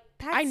real. Like,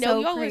 that's I know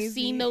y'all have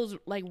seen those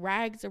like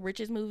Rags to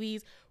Riches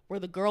movies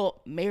where the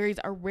girl marries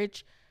a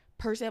rich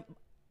person.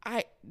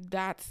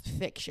 That's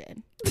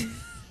fiction.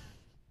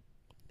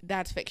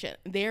 That's fiction.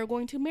 They're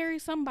going to marry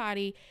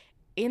somebody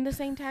in the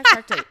same tax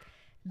bracket.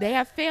 They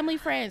have family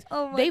friends.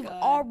 They've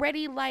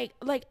already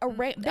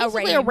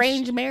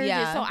arranged marriages.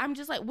 Yeah. So I'm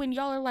just like, when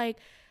y'all are like,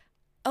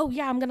 oh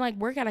yeah, I'm gonna like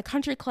work at a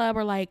country club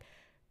or like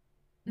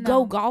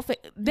go golfing,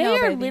 they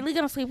are literally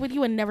gonna sleep with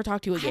you and never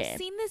talk to you again. I've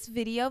seen this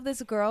video of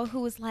this girl who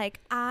was like,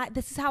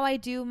 this is how I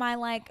do my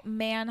like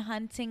man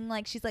hunting.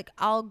 Like, she's like,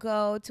 I'll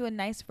go to a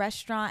nice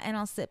restaurant and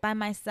I'll sit by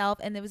myself.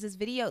 And there was this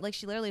video, like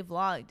she literally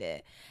vlogged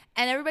it,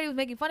 and everybody was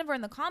making fun of her in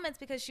the comments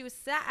because she was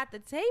sat at the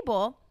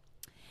table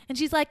and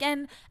she's like,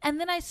 and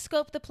then I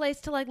scoped the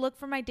place to like look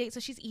for my date. So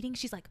she's eating,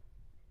 she's like,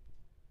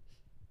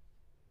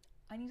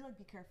 I need to like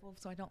be careful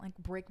so I don't like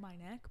break my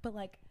neck, but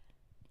like,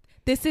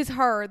 this is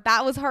her.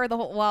 That was her the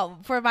whole, well,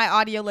 for my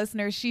audio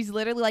listeners, she's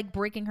literally like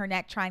breaking her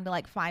neck trying to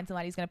like find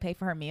somebody who's going to pay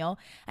for her meal.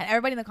 And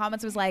everybody in the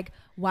comments was like,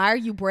 why are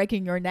you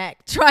breaking your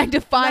neck trying to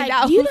find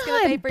out who's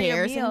going to pay for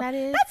your meal?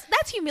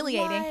 That's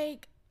humiliating.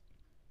 Like,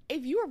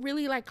 if you were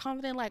really like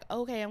confident, like,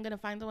 okay, I'm going to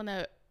find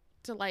someone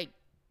to like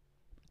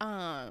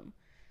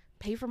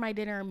pay for my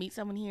dinner and meet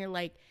someone here,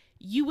 like,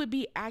 you would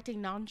be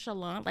acting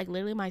nonchalant. Like,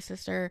 literally my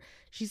sister,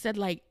 she said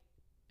like,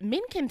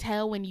 men can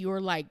tell when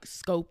you're like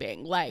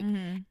scoping, like,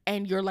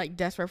 and you're like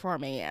desperate for a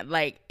man.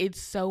 Like,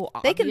 it's so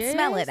obvious. They can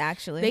smell it,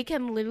 actually. They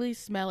can literally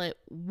smell it.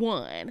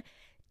 1,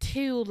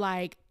 2,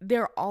 like,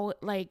 they're all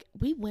like,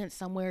 we went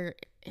somewhere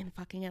in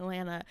fucking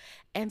Atlanta,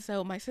 and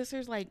so my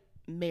sister's like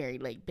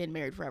married, like been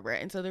married forever,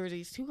 and so there were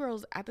these 2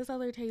 girls at this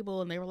other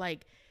table, and they were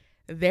like,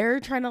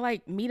 they're trying to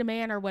like meet a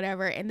man or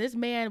whatever, and this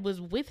man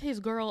was with his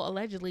girl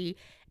allegedly,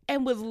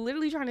 and was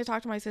literally trying to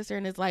talk to my sister,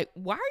 and it's like,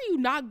 why are you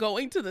not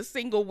going to the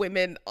single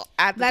women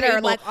at the that table?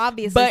 Are like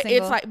obviously but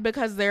single. It's like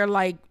because they're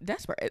like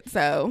desperate.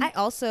 So I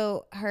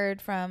also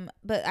heard from,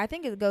 but I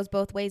think it goes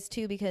both ways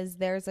too, because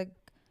there was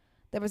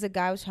a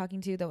guy I was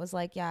talking to that was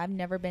like, yeah, I've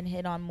never been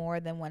hit on more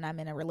than when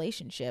I'm in a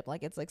relationship.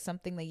 Like, it's like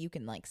something that you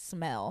can like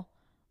smell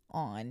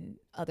on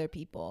other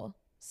people.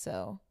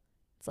 So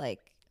it's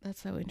like,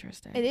 that's so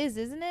interesting. It is,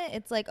 isn't it?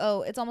 It's like,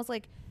 oh, it's almost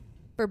like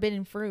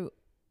forbidden fruit.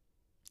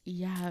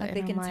 Yeah, like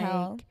they can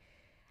tell.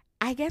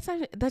 I guess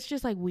that's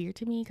just like weird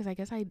to me, because I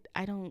guess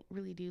I don't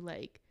really do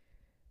like,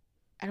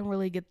 I don't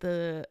really get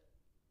the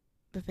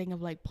thing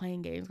of like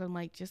playing games. I'm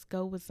like, just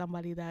go with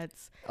somebody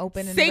that's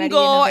open and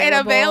single ready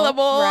and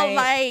available. Right.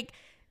 Like,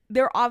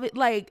 they're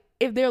like,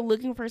 if they're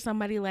looking for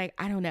somebody, like,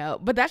 I don't know,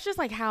 but that's just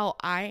like how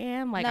I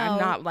am. Like, I'm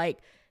not like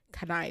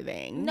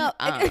conniving. No,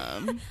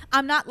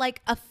 I'm not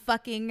like a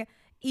fucking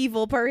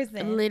evil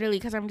person. Literally,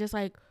 because I'm just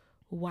like,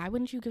 why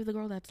wouldn't you give the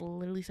girl that's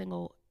literally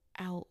single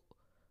out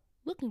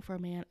looking for a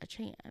man a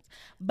chance?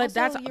 But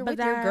also, you're with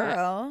your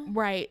girl,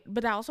 right?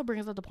 But that also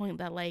brings up the point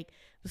that like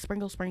the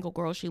sprinkle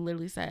girl, she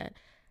literally said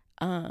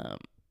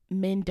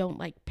men don't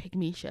like pick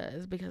me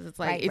shas because it's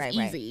like Right, it's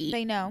right. easy.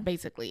 They know.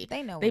 Basically.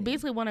 They know. They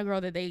basically want a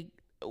girl that they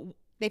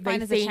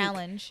find as a think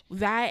challenge.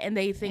 that, and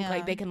they think Yeah.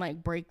 like they can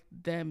like break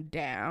them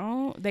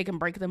down. They can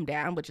break them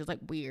down, which is like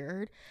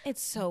weird.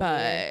 It's so But-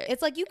 weird.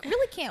 It's like you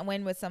really can't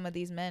win with some of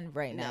these men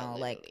right No, now.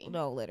 Like, literally.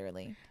 no,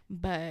 literally.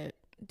 But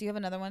Do you have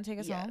another one to take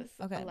us home? yes,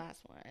 Okay. the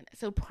last one.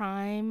 So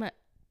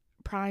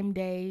Prime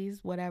Days,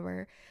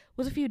 whatever,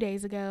 was a few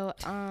days ago.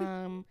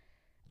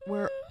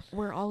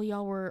 Where all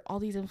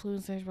these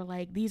influencers were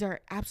like, these are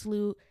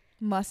absolute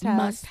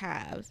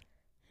must-haves.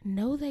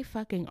 No, they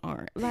fucking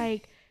aren't.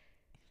 Like,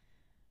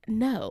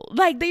 no,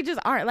 like they just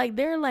aren't. Like,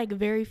 they're like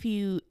very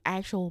few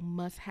actual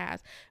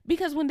must-haves,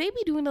 because when they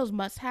be doing those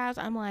must-haves,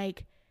 I'm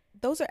like,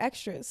 Those are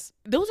extras.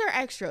 those are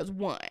extras.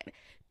 1,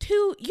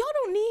 2, y'all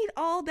don't need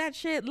all that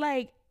shit.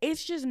 Like,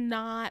 it's just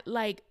not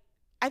like,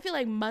 I feel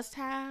like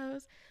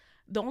must-haves.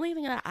 The only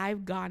thing that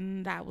I've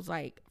gotten that was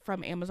like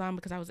from Amazon,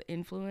 because I was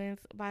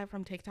influenced by it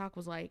from TikTok,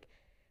 was like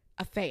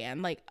a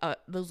fan, like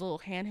those little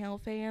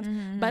handheld fans.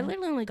 Mm-hmm. But I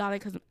literally only got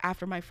it because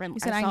after my friend, You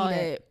said, I "I saw need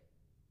it.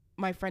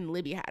 My friend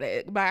Libby had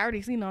it, but I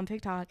already seen it on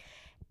TikTok.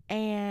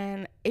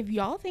 And if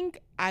y'all think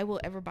I will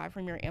ever buy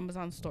from your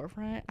Amazon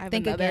storefront, I have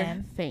Think another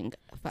again. thing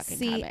fucking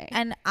See, coming.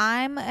 and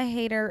I'm a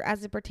hater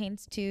as it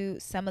pertains to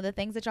some of the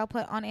things that y'all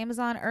put on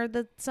Amazon, or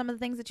some of the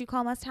things that you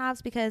call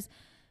must-haves, because,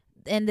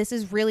 and this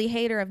is really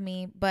hater of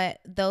me, but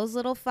those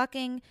little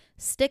fucking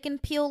stick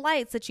and peel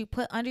lights that you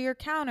put under your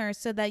counter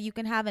so that you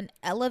can have an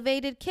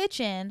elevated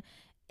kitchen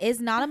is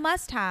not a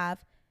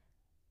must-have.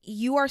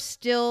 You are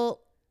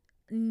still,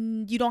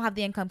 you don't have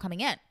the income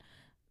coming in,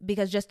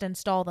 because just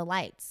install the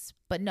lights.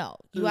 But no,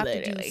 you have to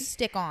Literally. do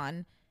stick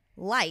on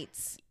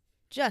lights.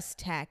 Just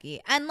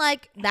tacky. And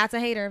like, that's a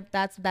hater.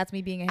 That's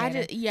me being a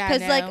hater.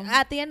 Because like,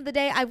 at the end of the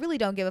day, I really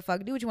don't give a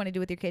fuck. Do what you want to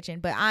do with your kitchen.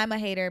 But I'm a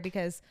hater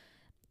because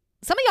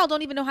some of y'all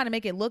don't even know how to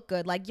make it look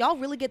good. Like, y'all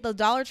really get the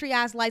Dollar Tree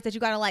ass lights that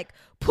you gotta like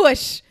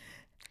push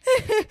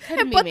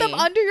and be put them me.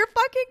 under your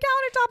fucking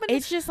countertop. And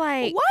it's just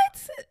like,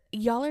 what?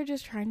 y'all are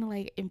just trying to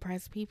like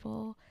impress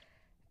people.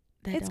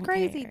 It's don't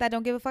crazy care. that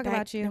don't give a fuck That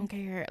about you. Don't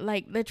care.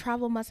 Like the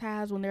travel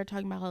must-haves, when they're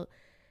talking about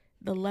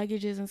the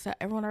luggages and stuff,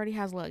 everyone already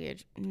has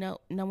luggage. No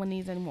one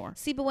needs any more.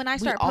 See, but when I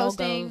start We all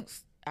posting, go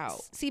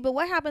out. see, but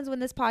what happens when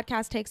this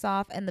podcast takes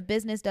off and the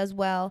business does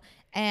well,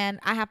 and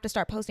I have to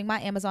start posting my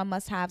Amazon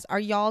must-haves?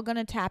 Are y'all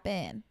gonna tap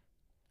in?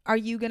 Are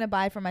you gonna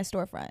buy from my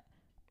storefront?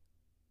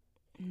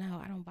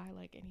 No, I don't buy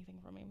like anything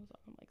from Amazon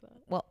like that.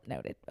 Well,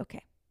 noted.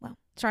 Okay. Well,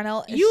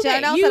 Charnel You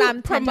said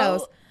I'm 10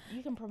 toes.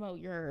 You can promote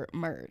your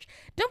merch.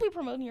 Don't be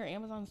promoting your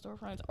Amazon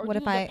storefronts, or What do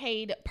if the I-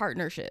 paid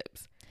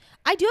partnerships.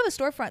 I do have a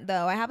storefront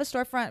though. I have a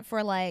storefront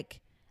for like,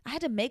 I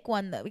had to make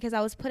one though because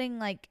I was putting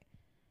like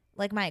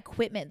my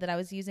equipment that I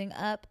was using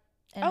up.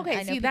 And Okay, I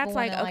know see, people that's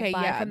like, wanna, okay,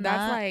 buy yeah, from that's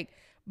that. like,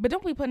 but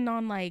don't be putting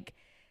on like,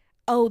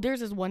 oh, there's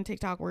this one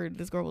TikTok where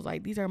this girl was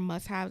like, these are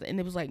must-haves, and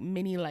it was like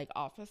mini like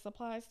office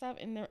supply stuff,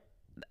 and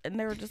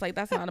they were just like,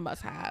 that's not a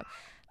must-have.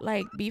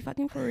 Like, be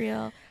fucking for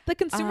real. The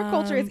consumer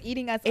culture is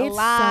eating us It's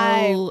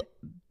alive. so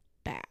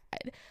bad.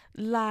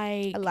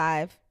 Like,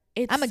 Alive.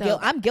 it's I'm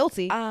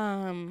guilty.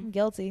 I'm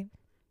guilty.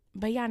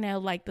 But yeah, no,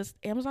 like this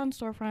Amazon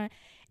storefront,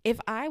 if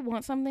I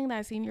want something that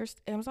I see in your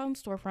Amazon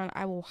storefront,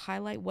 I will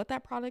highlight what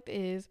that product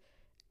is,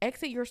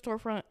 exit your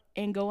storefront,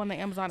 and go on the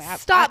Amazon app.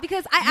 Stop,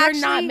 because you're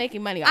actually not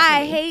making money off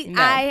of me.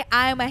 No.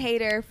 I'm a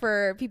hater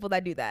for people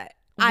that do that.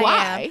 I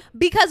Why? am.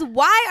 Because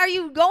why are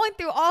you going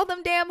through all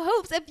them damn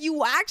hoops? If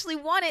you actually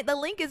want it, the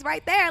link is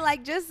right there.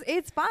 Like, just,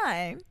 it's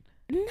fine.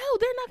 No,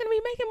 they're not going to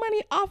be making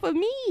money off of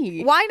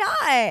me. Why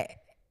not?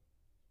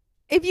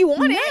 If you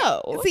want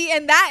No. it. See,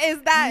 and that is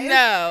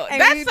No, and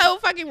that's you- so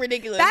fucking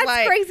ridiculous. that's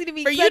like, crazy to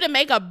me. for you to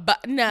make a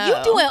no.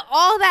 You doing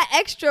all that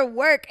extra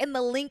work and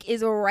the link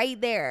is right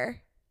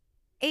there.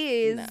 It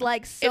is No.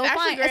 like so If fine.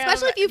 Ashley Graham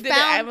Especially if you did the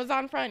found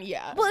Amazon front,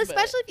 yeah. well, but-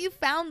 especially if you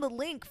found the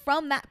link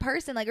from that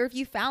person, like, or if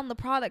you found the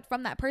product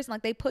from that person,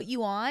 like they put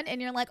you on and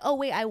you're like, oh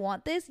wait, I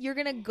want this. You're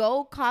gonna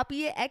go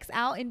copy it, X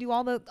out, and do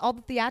all the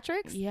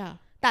theatrics. yeah,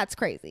 That's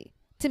crazy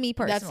to me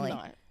personally.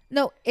 that's not.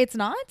 No, it's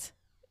not.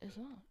 It's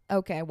not.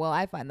 Okay, well,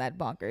 I find that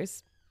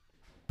bonkers.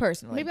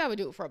 Personally, Maybe I would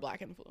do it for a black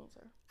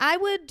influencer. I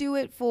would do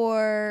it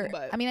for.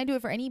 But- I mean, I do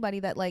it for anybody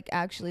that like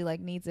actually like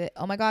needs it.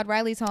 Oh my God,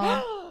 Riley's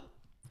home.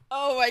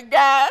 Oh my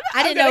god!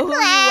 I didn't know who you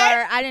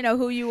were. I didn't know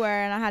who you were,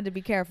 and I had to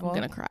be careful. I'm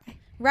gonna cry.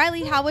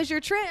 Riley, how was your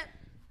trip?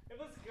 It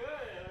was good.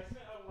 I spent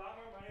a lot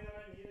more money than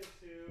I needed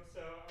to,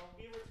 so I'll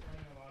be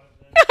returning a lot of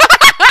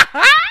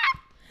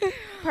this.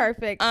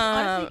 Perfect. Um,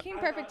 Honestly, came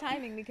perfect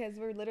timing because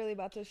we're literally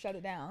about to shut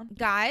it down.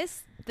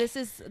 Guys, this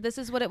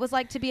is what it was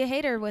like to be a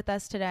hater with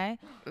us today.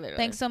 Literally.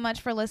 Thanks so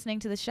much for listening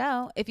to the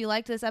show. If you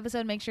liked this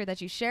episode, make sure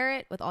that you share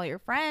it with all your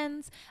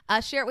friends.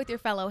 Share it with your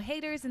fellow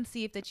haters and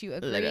see if that you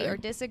agree Literally. or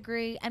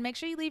disagree. And make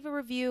sure you leave a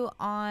review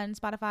on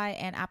Spotify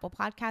and Apple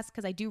Podcasts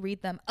because I do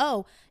read them.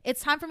 Oh,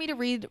 it's time for me to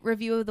read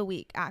review of the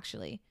week,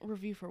 actually.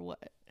 Review for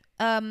what?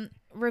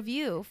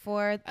 Review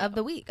of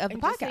the week of the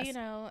And just podcast. so you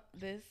know,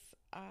 this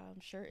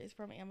shirt is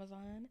from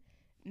Amazon.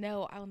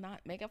 No, I will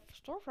not make a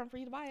storefront for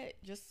you to buy it.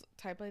 Just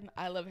type in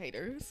 "I love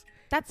haters."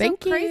 That's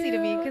Thank so crazy to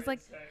me you. because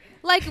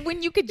like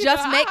when you could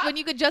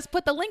just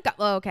put the link up.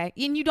 Oh, okay,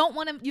 and you don't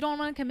want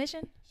a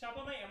commission. Shop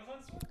on my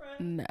Amazon storefront.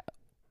 No.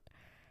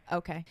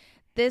 Okay,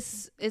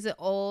 this is an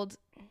old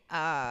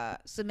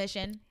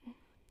submission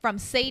from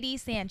Sadie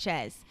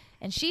Sanchez.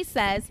 And she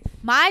says,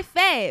 my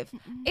fave.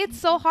 It's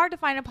so hard to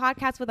find a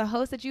podcast with a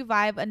host that you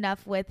vibe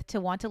enough with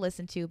to want to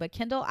listen to. But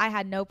Kindle, I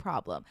had no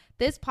problem.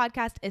 This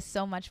podcast is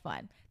so much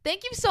fun.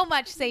 Thank you so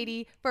much,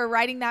 Sadie, for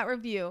writing that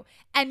review.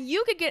 And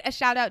you could get a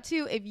shout out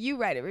too if you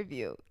write a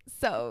review.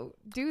 So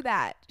do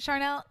that.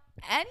 Charnel,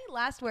 any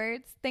last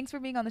words? Thanks for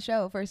being on the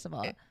show, first of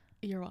all.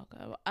 You're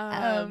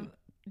welcome.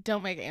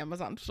 Don't make an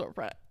Amazon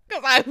storefront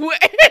because I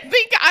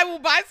think I will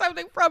buy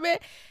something from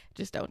it.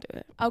 Just don't do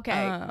it.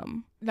 Okay.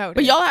 No,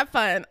 but y'all have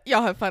fun.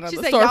 Y'all have fun on she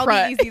the said,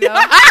 storefront. Y'all be easy though.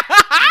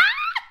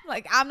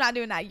 Like, I'm not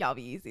doing that. Y'all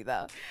be easy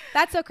though.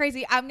 That's so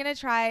crazy. I'm gonna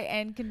try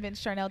and convince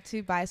Charnel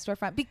to buy a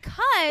storefront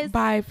because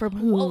Buy from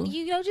who? well,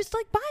 just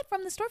like buy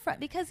from the storefront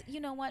because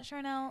you know what,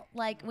 Charnel?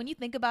 Like when you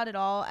think about it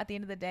all, at the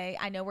end of the day,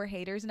 I know we're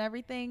haters and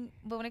everything,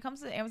 but when it comes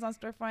to the Amazon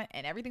storefront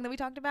and everything that we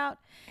talked about,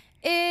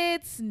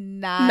 it's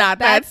not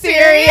that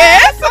serious.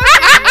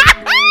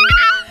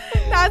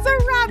 That's a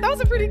wrap. That was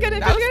a pretty good.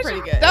 That was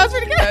pretty good. That was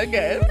pretty good.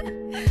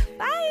 Good.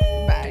 Bye.